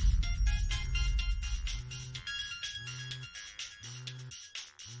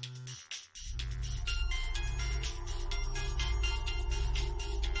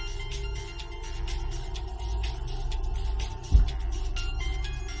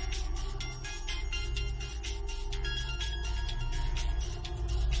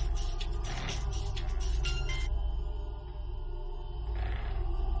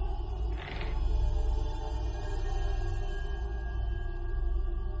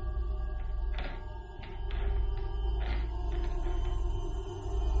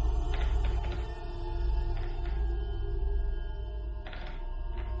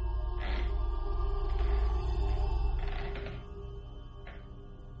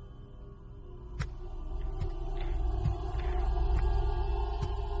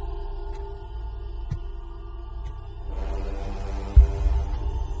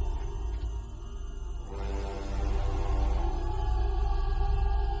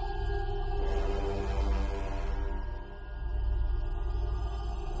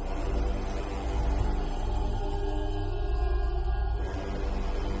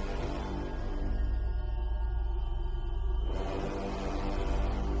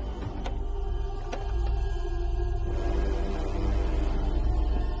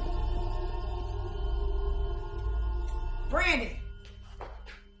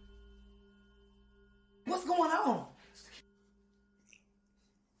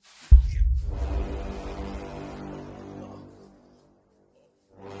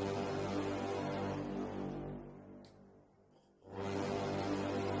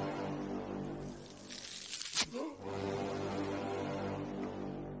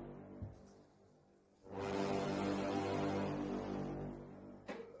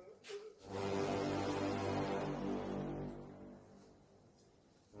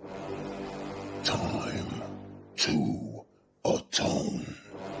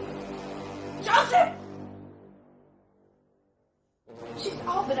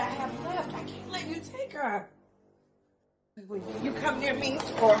 all that I have left. I can't let you take her. When you come near me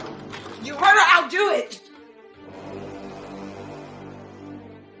or you hurt her, I'll do it.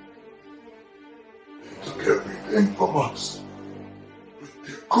 They took everything from us with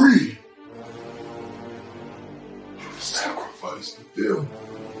their greed. You sacrificed them,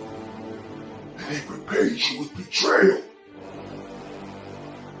 and they repaid you with betrayal.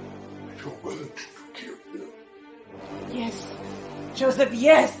 You're willing to forgive them. Yes, Joseph,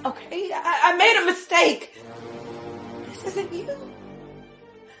 yes, okay? I made a mistake. This isn't you.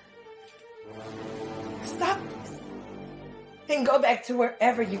 Stop this and go back to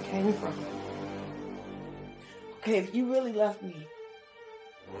wherever you came from. Okay, if you really love me,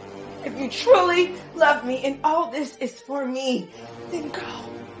 if you truly love me and all this is for me, then go.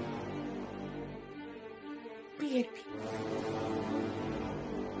 Be at peace.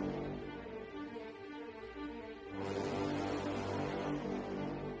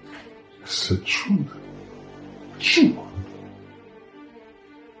 It's the truth. But you want.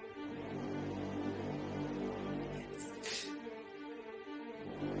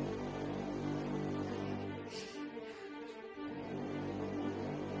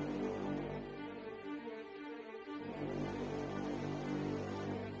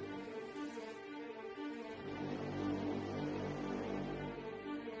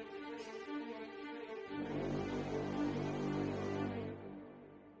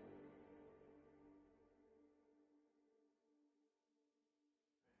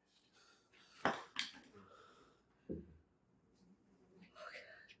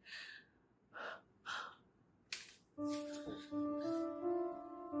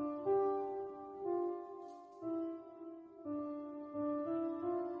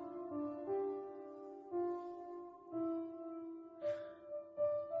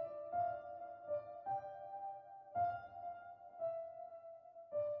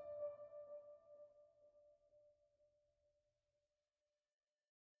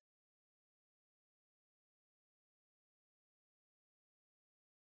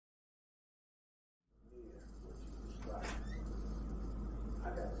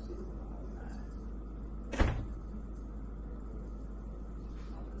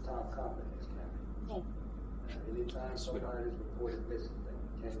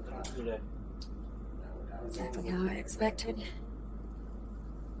 Exactly how I expected.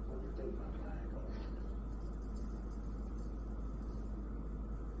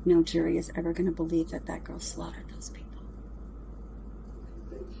 No jury is ever going to believe that that girl slaughtered those people.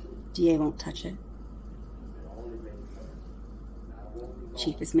 DA won't touch it.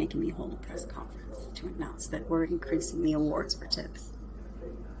 Chief is making me hold a press conference to announce that we're increasing the awards for tips.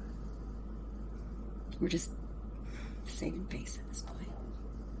 We're just saving face at this point.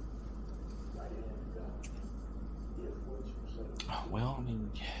 Well, I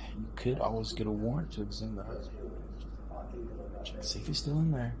mean, you could always get a warrant to exhume the husband. See if he's still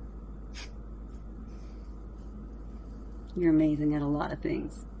in there. You're amazing at a lot of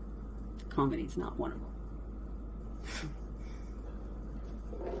things. Comedy's not one of them.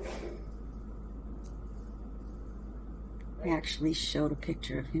 I actually showed a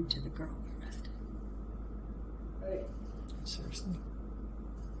picture of him to the girl we arrested. Seriously?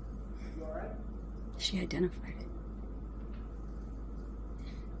 She identified it.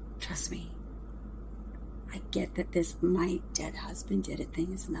 Trust me. I get that this my dead husband did it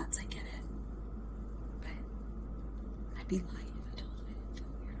thing is nuts. I get it. But I'd be lying if I told you I didn't feel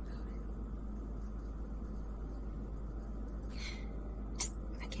weird about it. Just,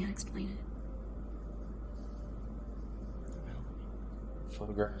 I can't explain it.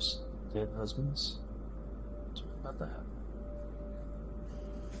 Photographs, dead husbands. What's about that?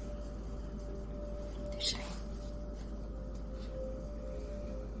 Touché.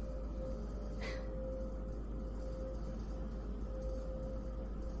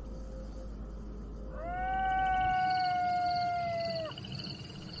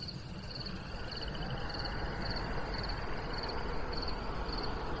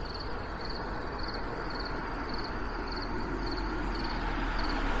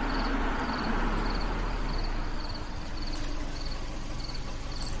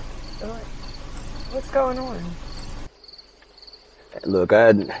 What's going on? Look,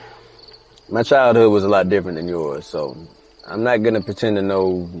 my childhood was a lot different than yours, so I'm not gonna pretend to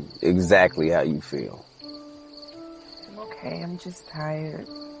know exactly how you feel. I'm okay. I'm just tired.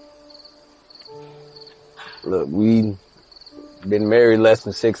 Look, we've been married less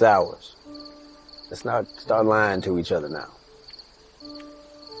than 6 hours. Let's not start lying to each other now.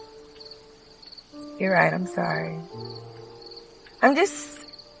 You're right. I'm sorry. I'm just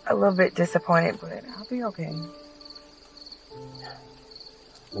a little bit disappointed, but I'll be okay.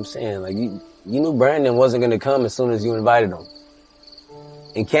 I'm saying, like, you knew Brandon wasn't gonna come as soon as you invited him.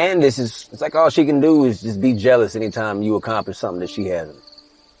 And Candace it's like all she can do is just be jealous anytime you accomplish something that she hasn't.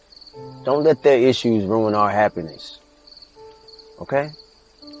 Don't let their issues ruin our happiness. Okay?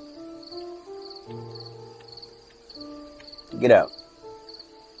 Get out.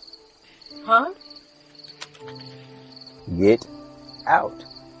 Huh? Get out.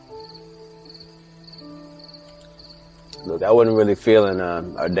 Look, I wasn't really feeling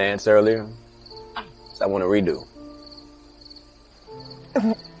our dance earlier, so I want to redo.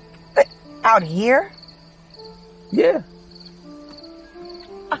 Out here? Yeah.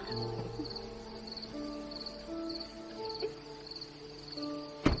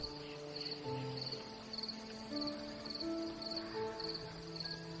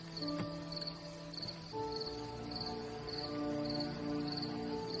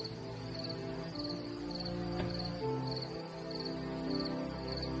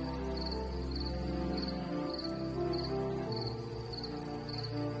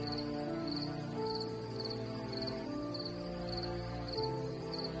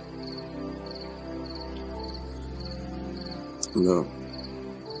 Look,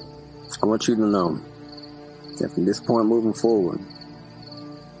 I want you to know that from this point moving forward,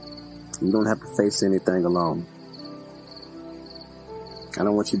 you don't have to face anything alone. I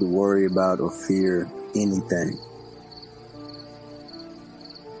don't want you to worry about or fear anything.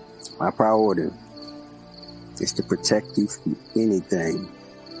 My priority is to protect you from anything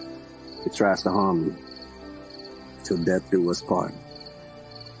that tries to harm you till death do us part.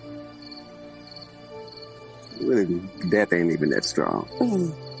 Really, death ain't even that strong.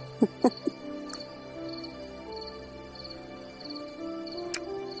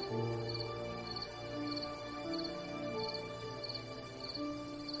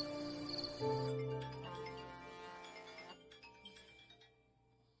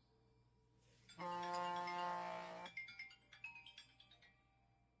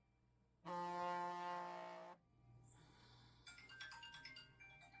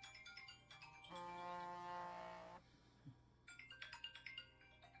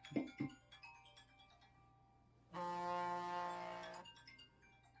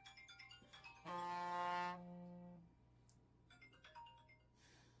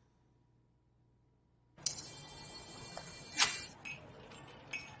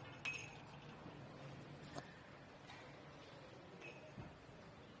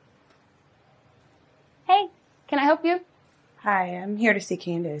 Hey, can I help you? Hi, I'm here to see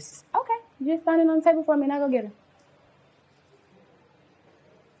Candace. Okay, just sign in on the table for me and I'll go get her.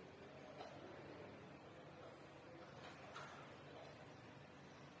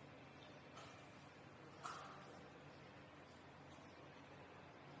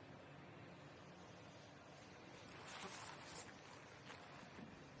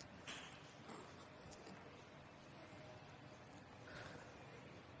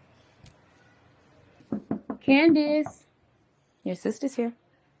 Candace, your sister's here.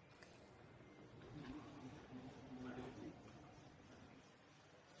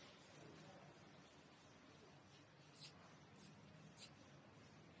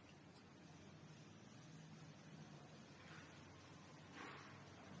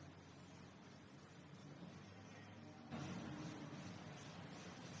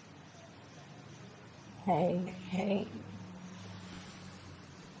 Hey.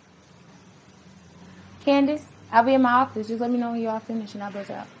 Candace, I'll be in my office. Just let me know when you're all finished and I'll go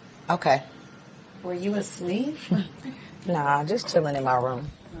out. Okay. Were you asleep? Nah, just chilling in my room.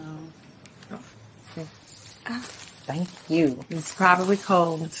 Thank you. It's probably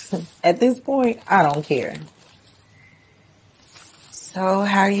cold. At this point, I don't care. So,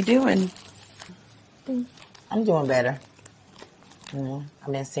 how are you doing? I'm doing better.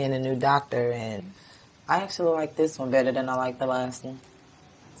 I've been seeing a new doctor, and I actually like this one better than I like the last one.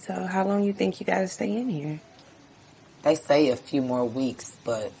 So, how long you think you gotta stay in here? They say a few more weeks,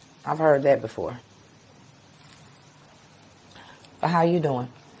 but I've heard that before. But how you doing?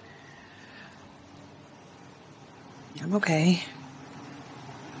 I'm okay.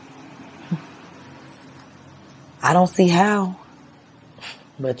 I don't see how.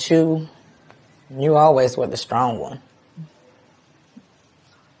 But you always were the strong one.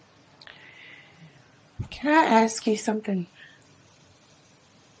 Can I ask you something?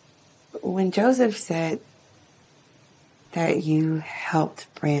 When Joseph said that you helped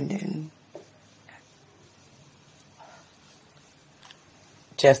Brandon,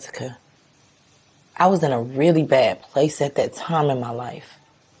 Jessica, I was in a really bad place at that time in my life.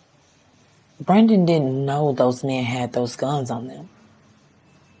 Brandon didn't know those men had those guns on them.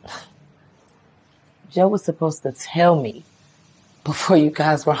 Joe was supposed to tell me before you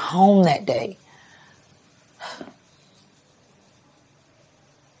guys were home that day.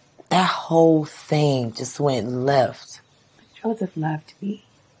 That whole thing just went left. Joseph loved me.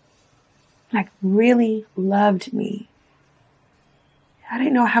 Like, really loved me. I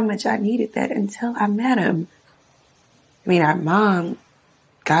didn't know how much I needed that until I met him. I mean, our mom,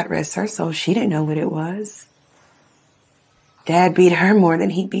 God rest her soul, she didn't know what it was. Dad beat her more than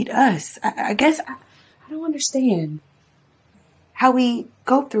he beat us. I guess I don't understand how we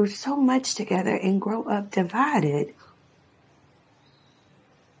go through so much together and grow up divided.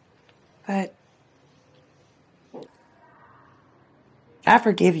 But I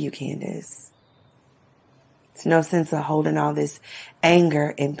forgive you, Candace. It's no sense of holding all this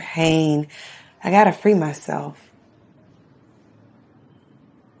anger and pain. I gotta free myself.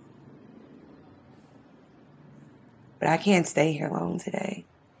 But I can't stay here long today.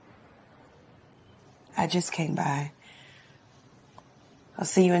 I just came by. I'll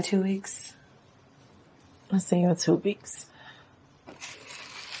see you in 2 weeks. I'll see you in 2 weeks.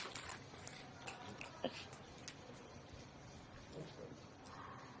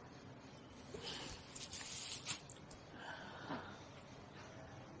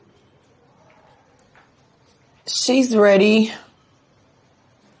 She's ready.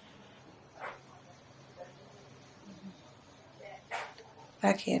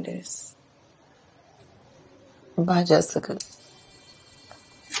 Bye, Candace. Bye, Jessica.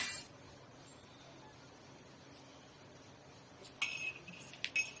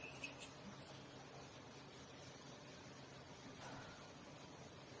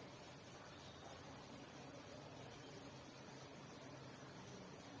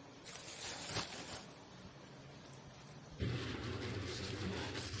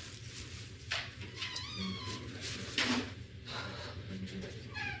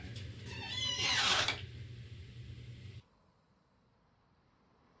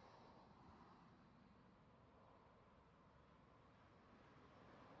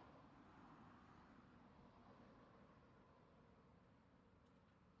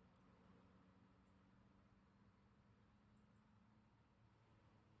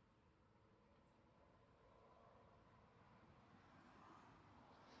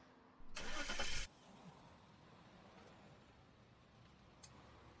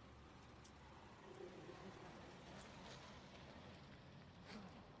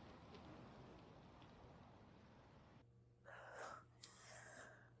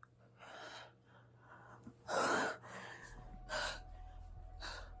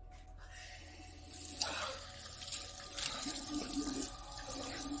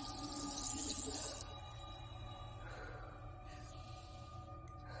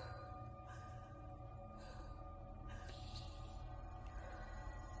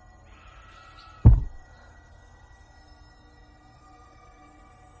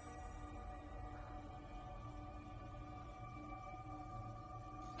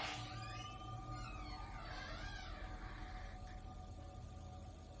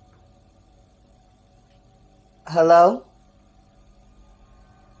 Hello?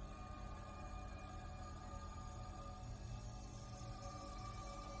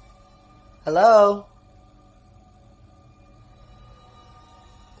 Hello?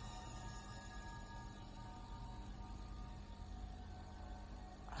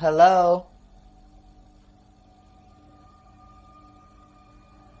 Hello?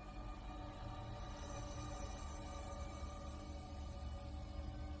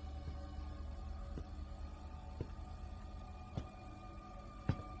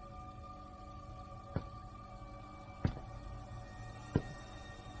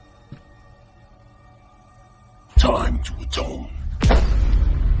 Time to atone.